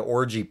an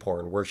orgy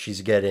porn where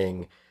she's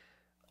getting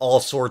all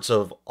sorts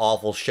of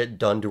awful shit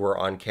done to her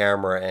on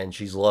camera, and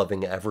she's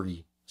loving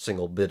every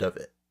single bit of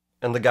it.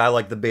 And the guy,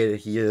 like the beta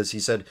he is, he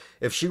said,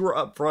 if she were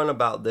upfront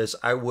about this,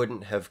 I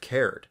wouldn't have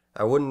cared.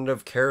 I wouldn't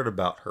have cared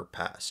about her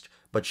past.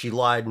 But she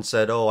lied and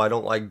said, oh, I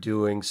don't like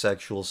doing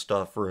sexual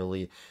stuff,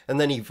 really. And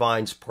then he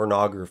finds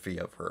pornography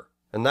of her.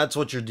 And that's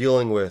what you're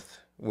dealing with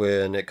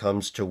when it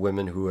comes to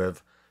women who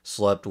have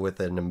slept with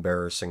an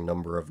embarrassing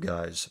number of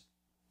guys.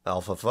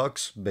 Alpha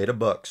fucks, beta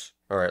bucks.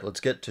 Alright, let's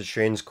get to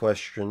Shane's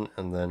question,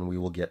 and then we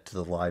will get to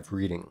the live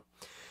reading.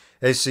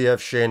 ACF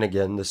Shane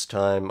again, this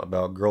time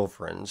about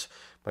girlfriends.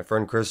 My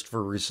friend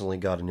Christopher recently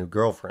got a new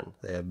girlfriend.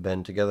 They have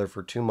been together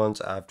for 2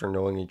 months after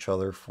knowing each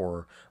other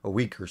for a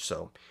week or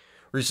so.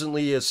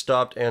 Recently, he has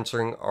stopped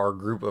answering our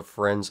group of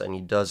friends, and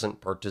he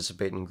doesn't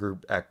participate in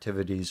group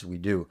activities we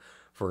do.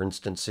 For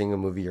instance, seeing a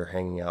movie or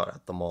hanging out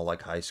at the mall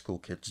like high school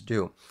kids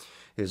do.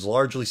 He has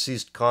largely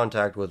ceased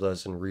contact with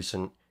us in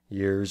recent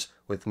years,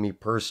 with me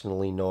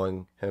personally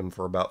knowing him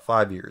for about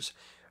 5 years.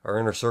 Our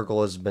inner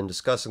circle has been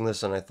discussing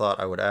this, and I thought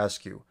I would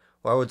ask you,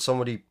 why would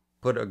somebody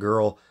put a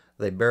girl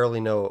they barely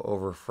know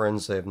over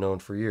friends they have known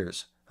for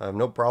years? I have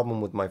no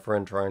problem with my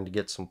friend trying to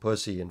get some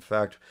pussy. In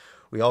fact,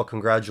 we all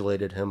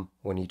congratulated him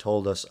when he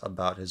told us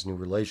about his new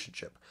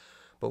relationship.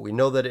 But we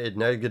know that it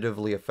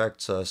negatively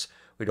affects us.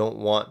 We don't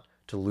want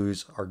to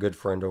lose our good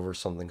friend over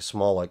something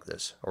small like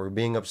this. Are we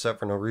being upset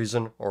for no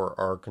reason, or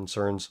are our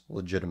concerns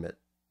legitimate?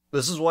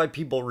 This is why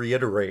people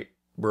reiterate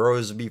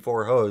bros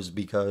before hoes,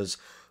 because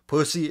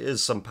pussy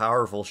is some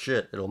powerful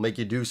shit. It'll make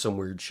you do some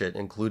weird shit,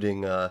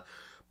 including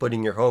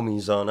putting your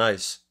homies on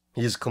ice.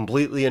 He's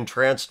completely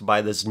entranced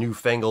by this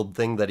newfangled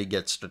thing that he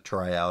gets to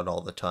try out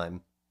all the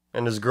time.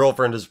 And his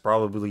girlfriend is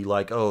probably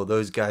like, oh,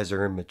 those guys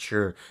are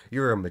immature.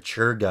 You're a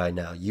mature guy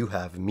now. You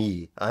have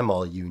me. I'm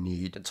all you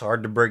need. It's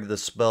hard to break the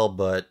spell,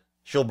 but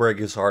she'll break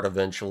his heart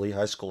eventually.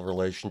 High school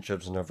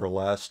relationships never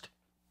last.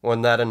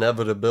 When that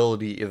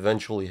inevitability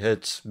eventually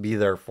hits, be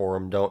there for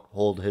him. Don't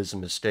hold his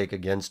mistake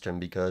against him,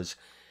 because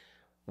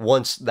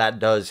once that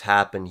does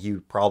happen, he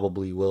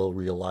probably will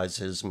realize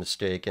his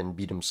mistake and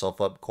beat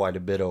himself up quite a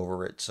bit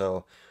over it.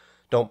 So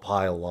don't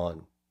pile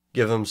on.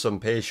 Give him some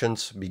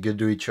patience, be good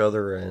to each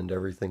other, and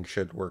everything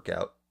should work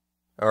out.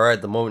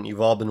 Alright, the moment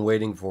you've all been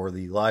waiting for,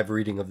 the live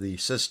reading of the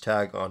cis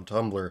tag on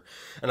Tumblr.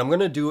 And I'm going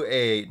to do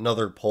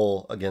another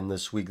poll again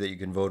this week that you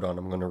can vote on.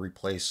 I'm going to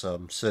replace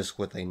cis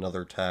with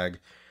another tag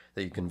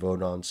that you can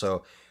vote on.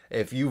 So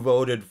if you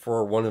voted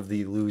for one of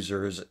the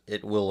losers,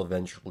 it will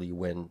eventually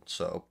win.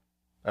 So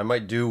I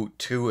might do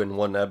 2 in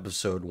one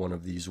episode one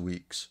of these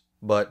weeks.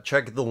 But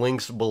check the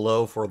links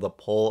below for the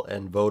poll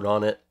and vote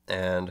on it,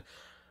 and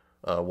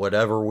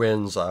whatever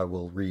wins I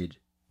will read.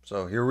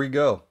 So here we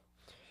go.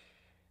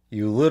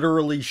 You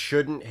literally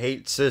shouldn't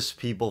hate cis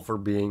people for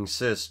being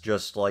cis,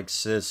 just like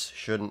cis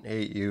shouldn't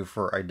hate you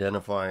for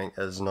identifying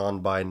as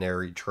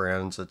non-binary,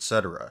 trans,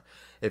 etc.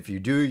 If you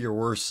do, you're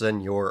worse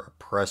than your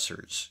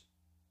oppressors.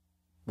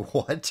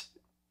 What?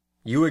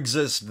 You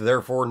exist,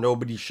 therefore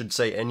nobody should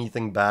say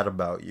anything bad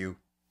about you.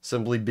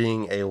 Simply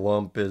being a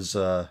lump is,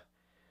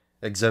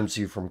 exempts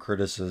you from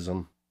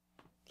criticism.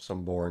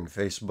 Some boring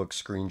Facebook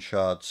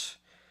screenshots.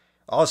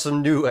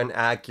 Awesome new and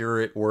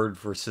accurate word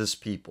for cis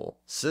people.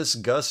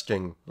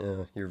 Cisgusting.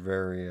 Yeah, you're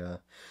very,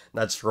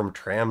 that's from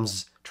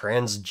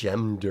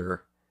transgender.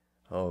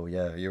 Oh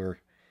yeah, you're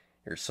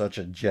such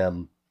a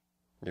gem.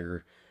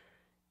 You're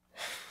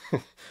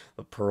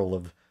the pearl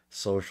of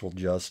social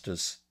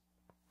justice.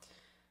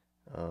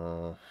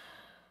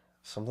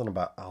 Something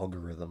about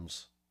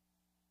algorithms.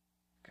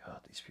 God,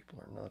 these people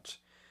are nuts.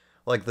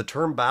 Like, the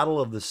term battle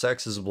of the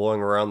sexes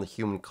blowing around the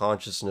human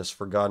consciousness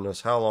for God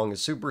knows how long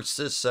is super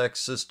cis,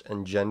 sexist,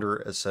 and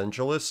gender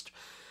essentialist.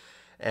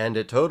 And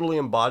it totally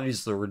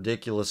embodies the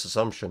ridiculous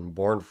assumption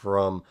born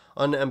from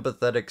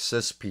unempathetic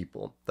cis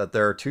people that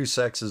there are two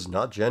sexes,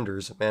 not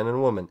genders, man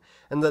and woman,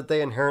 and that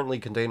they inherently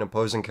contain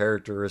opposing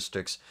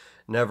characteristics.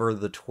 Never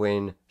the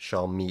twain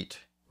shall meet.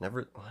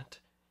 Never, what?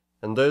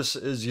 And this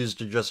is used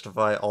to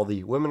justify all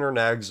the women are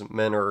nags,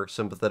 men are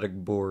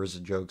sympathetic boors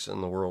jokes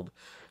in the world.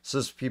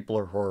 Cis people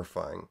are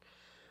horrifying.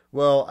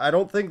 Well, I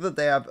don't think that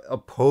they have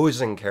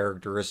opposing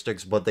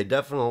characteristics, but they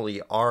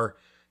definitely are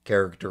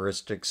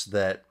characteristics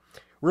that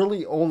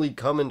really only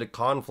come into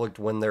conflict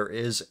when there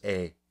is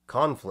a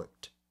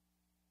conflict.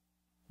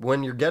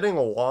 When you're getting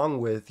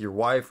along with your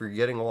wife or you're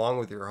getting along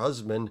with your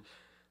husband,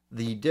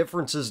 the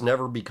differences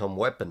never become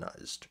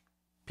weaponized.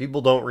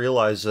 People don't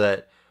realize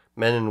that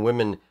men and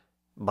women,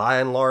 by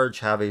and large,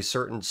 have a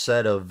certain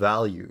set of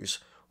values.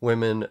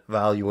 Women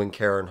valuing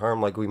care and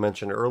harm, like we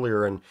mentioned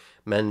earlier, and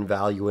men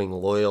valuing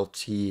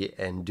loyalty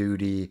and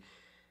duty,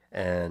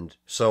 and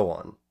so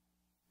on.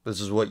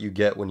 This is what you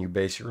get when you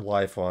base your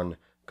life on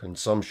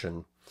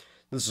consumption.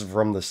 This is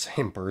from the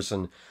same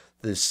person.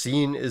 The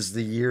scene is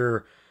the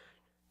year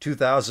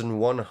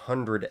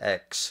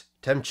 2100X.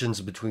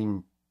 Tensions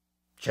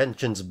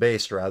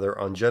based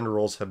on gender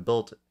roles have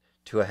built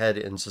to a head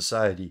in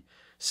society.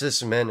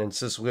 Cis men and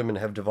cis women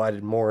have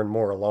divided more and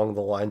more along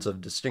the lines of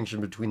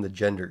distinction between the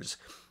genders.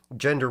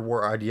 Gender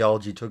war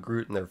ideology took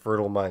root in their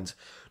fertile minds,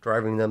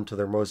 driving them to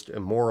their most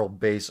immoral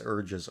base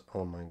urges.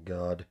 Oh my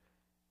god.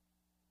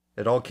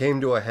 It all came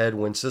to a head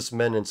when cis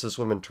men and cis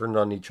women turned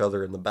on each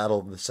other in the battle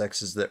of the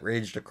sexes that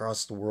raged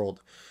across the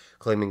world,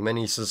 claiming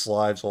many cis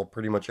lives while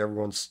pretty much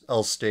everyone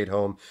else stayed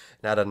home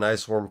and had a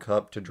nice warm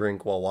cup to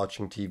drink while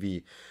watching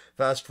TV.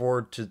 Fast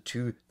forward to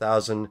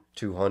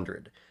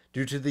 2200.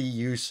 Due to the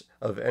use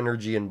of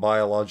energy and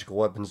biological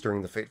weapons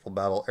during the fateful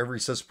battle, every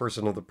cis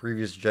person of the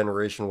previous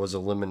generation was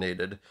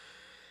eliminated.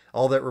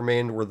 All that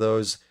remained were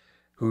those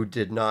who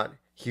did not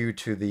hew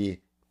to the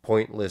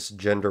pointless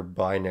gender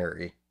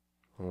binary.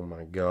 Oh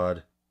my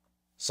god.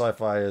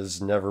 Sci-fi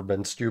has never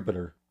been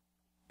stupider.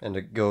 And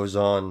it goes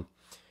on.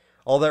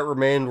 All that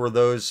remained were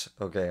those...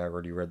 Okay, I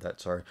already read that,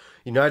 sorry.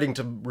 Uniting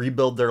to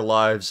rebuild their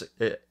lives,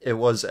 it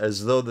was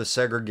as though the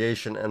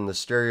segregation and the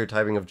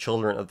stereotyping of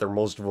children at their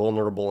most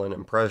vulnerable and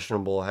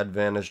impressionable had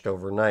vanished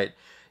overnight.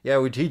 Yeah,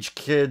 we teach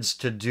kids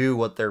to do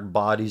what their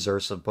bodies are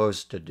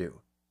supposed to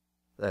do.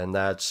 And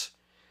that's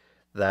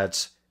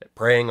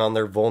preying on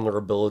their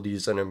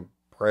vulnerabilities and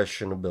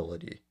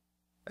impressionability.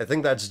 I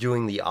think that's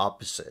doing the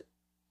opposite.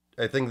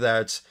 I think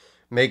that's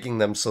making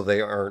them so they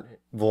aren't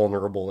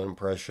vulnerable and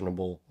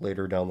impressionable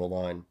later down the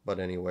line. But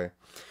anyway,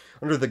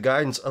 under the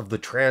guidance of the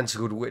trans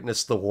who had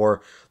witnessed the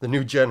war, the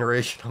new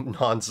generation of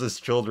non-cis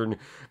children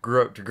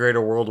grew up to create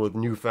a world with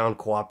newfound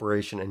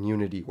cooperation and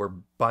unity, where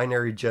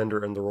binary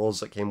gender and the roles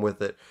that came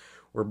with it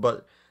were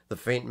but the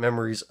faint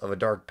memories of a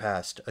dark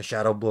past, a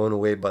shadow blown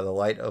away by the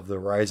light of the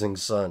rising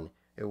sun.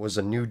 It was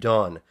a new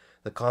dawn.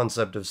 The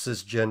concept of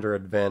cisgender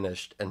had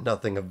vanished, and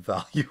nothing of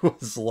value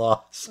was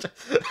lost.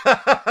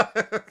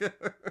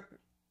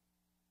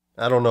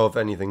 I don't know if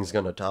anything's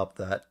gonna top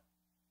that,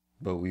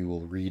 but we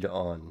will read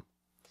on.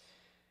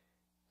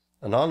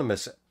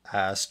 Anonymous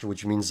asked,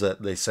 which means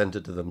that they sent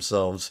it to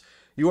themselves,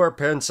 "You are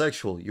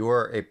pansexual. You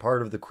are a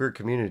part of the queer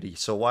community,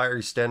 so why are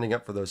you standing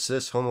up for those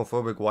cis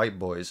homophobic white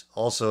boys?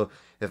 Also,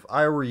 if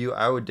I were you,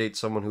 I would date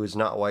someone who is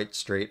not white,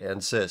 straight,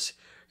 and cis.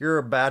 You're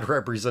a bad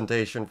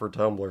representation for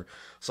Tumblr,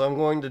 so I'm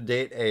going to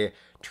date a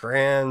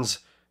trans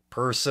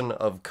person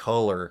of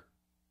color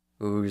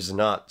who's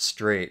not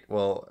straight."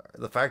 Well,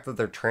 the fact that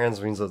they're trans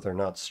means that they're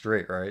not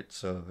straight, right?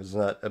 So isn't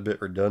that a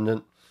bit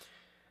redundant?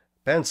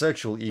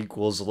 Pansexual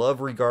equals love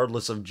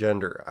regardless of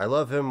gender. I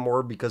love him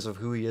more because of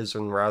who he is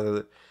and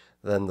rather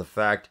than the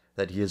fact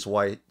that he is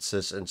white,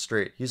 cis, and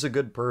straight. He's a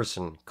good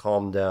person.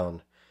 Calm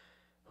down.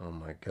 Oh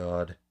my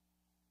god.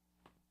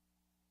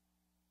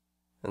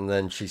 And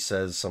then she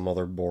says some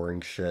other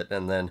boring shit.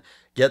 And then,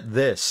 get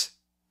this.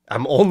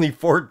 I'm only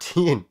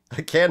 14.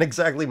 I can't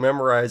exactly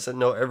memorize and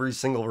know every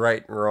single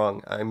right and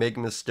wrong. I make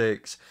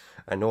mistakes.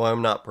 I know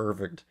I'm not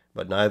perfect,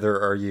 but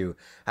neither are you.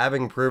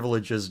 Having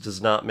privileges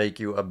does not make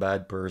you a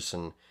bad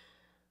person.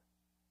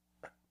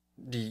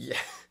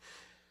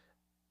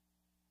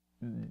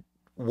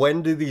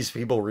 When do these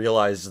people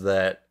realize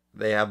that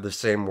they have the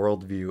same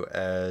worldview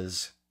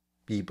as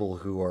people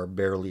who are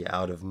barely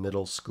out of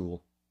middle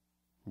school?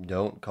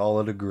 Don't call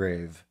it a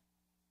grave.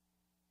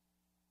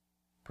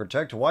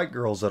 Protect white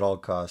girls at all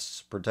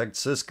costs. Protect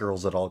cis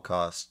girls at all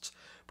costs.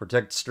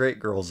 Protect straight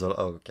girls at...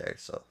 Okay,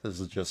 so this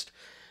is just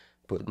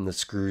putting the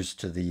screws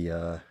to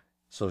the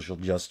social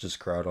justice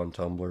crowd on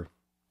Tumblr.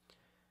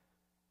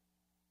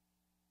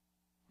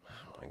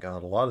 Oh my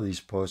god, a lot of these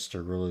posts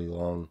are really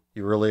long.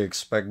 You really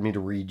expect me to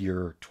read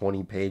your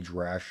 20-page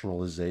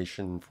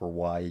rationalization for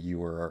why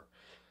you are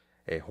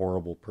a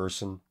horrible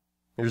person?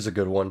 Here's a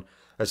good one.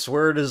 I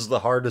swear it is the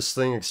hardest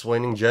thing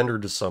explaining gender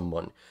to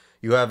someone.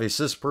 You have a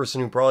cis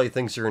person who probably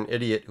thinks you're an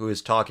idiot who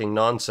is talking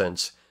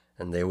nonsense,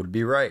 and they would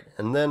be right.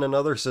 And then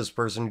another cis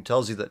person who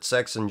tells you that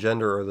sex and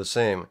gender are the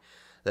same,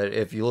 that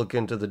if you look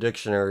into the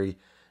dictionary,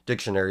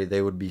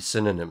 they would be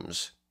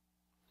synonyms.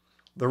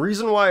 The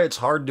reason why it's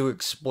hard to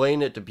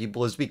explain it to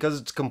people is because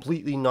it's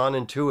completely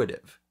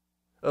non-intuitive.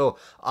 Oh,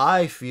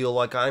 I feel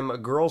like I'm a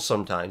girl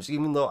sometimes,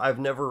 even though I've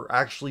never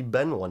actually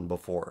been one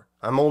before.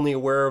 I'm only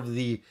aware of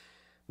the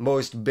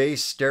most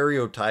base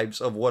stereotypes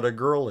of what a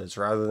girl is,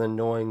 rather than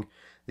knowing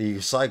the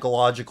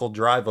psychological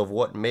drive of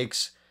what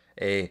makes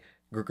a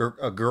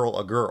girl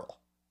a girl.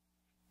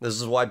 This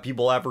is why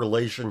people have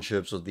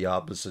relationships with the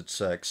opposite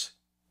sex,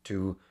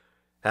 to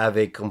have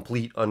a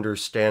complete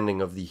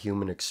understanding of the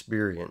human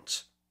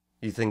experience.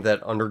 You think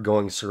that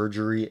undergoing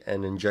surgery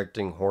and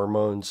injecting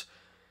hormones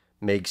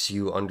makes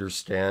you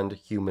understand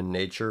human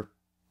nature?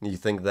 You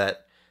think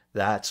that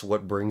that's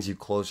what brings you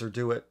closer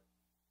to it?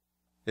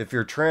 If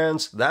you're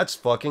trans, that's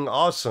fucking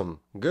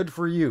awesome. Good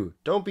for you.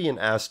 Don't be an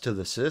ass to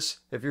the cis.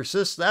 If you're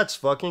cis, that's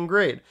fucking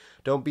great.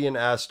 Don't be an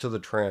ass to the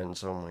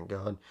trans. Oh my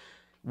god.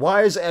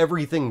 Why is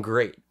everything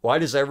great? Why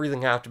does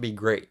everything have to be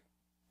great?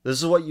 This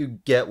is what you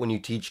get when you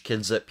teach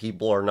kids that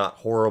people are not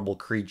horrible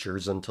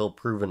creatures until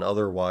proven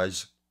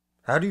otherwise.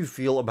 How do you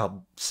feel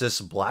about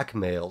cis black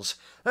males?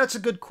 That's a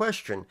good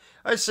question.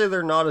 I say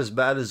they're not as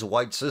bad as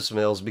white cis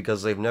males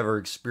because they've never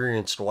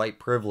experienced white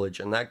privilege,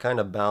 and that kind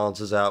of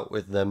balances out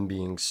with them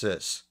being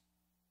cis.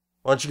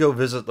 Why don't you go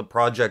visit the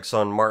projects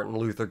on Martin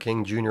Luther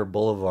King Jr.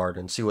 Boulevard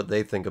and see what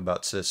they think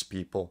about cis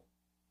people.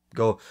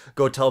 Go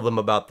tell them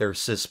about their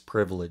cis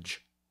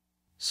privilege.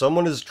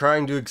 Someone is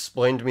trying to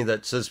explain to me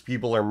that cis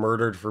people are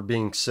murdered for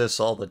being cis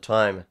all the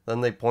time.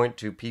 Then they point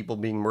to people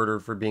being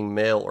murdered for being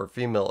male or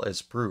female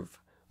as proof.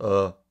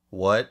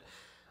 What?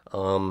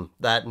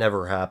 That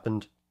never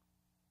happened.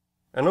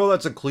 I know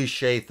that's a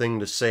cliche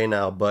thing to say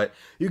now, but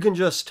you can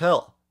just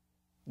tell.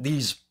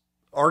 These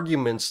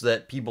arguments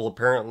that people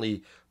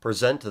apparently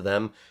present to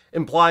them,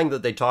 implying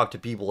that they talk to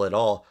people at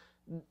all,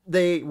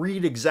 they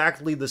read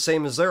exactly the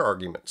same as their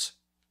arguments.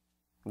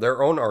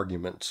 Their own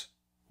arguments.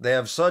 They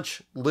have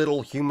such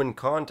little human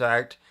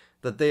contact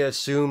that they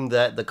assume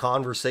that the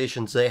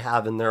conversations they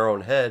have in their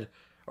own head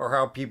are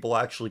how people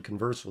actually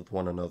converse with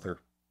one another.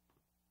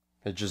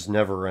 It just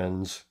never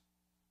ends.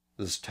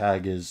 This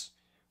tag is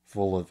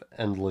full of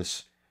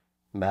endless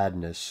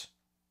madness.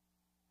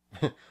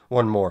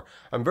 One more.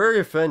 I'm very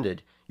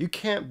offended. You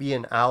can't be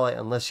an ally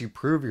unless you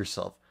prove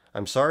yourself.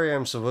 I'm sorry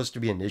I'm supposed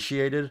to be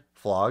initiated?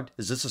 Flogged?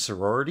 Is this a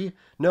sorority?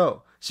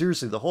 No.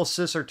 Seriously, the whole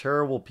cis are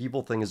terrible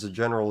people thing is a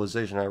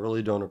generalization. I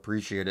really don't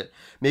appreciate it.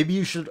 Maybe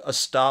you should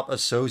stop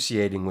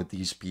associating with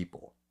these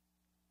people.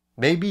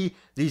 Maybe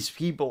these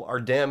people are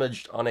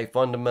damaged on a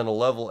fundamental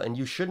level and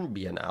you shouldn't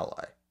be an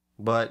ally.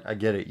 But I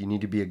get it. You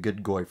need to be a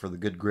good goy for the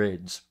good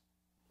grades.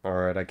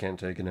 Alright, I can't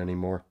take it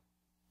anymore.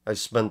 I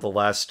spent the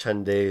last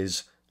 10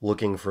 days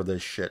looking for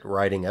this shit,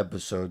 writing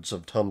episodes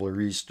of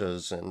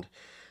Tumblristas, and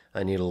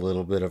I need a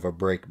little bit of a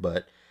break,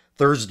 but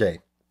Thursday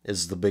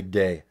is the big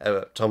day.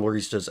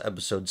 Tumblristas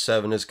episode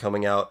 7 is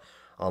coming out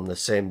on the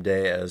same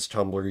day as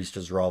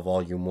Tumblristas Raw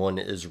Volume 1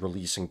 is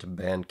releasing to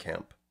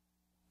Bandcamp.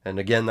 And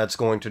again, that's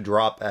going to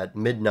drop at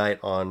midnight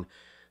on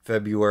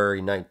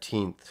February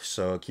 19th,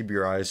 so keep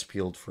your eyes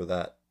peeled for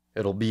that.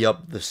 It'll be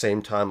up the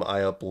same time I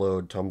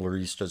upload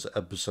Tumblristas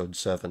episode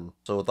 7.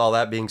 So with all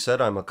that being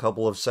said, I'm a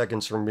couple of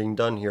seconds from being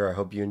done here. I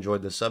hope you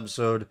enjoyed this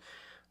episode.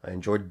 I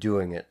enjoyed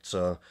doing it.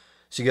 So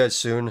see you guys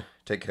soon.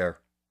 Take care.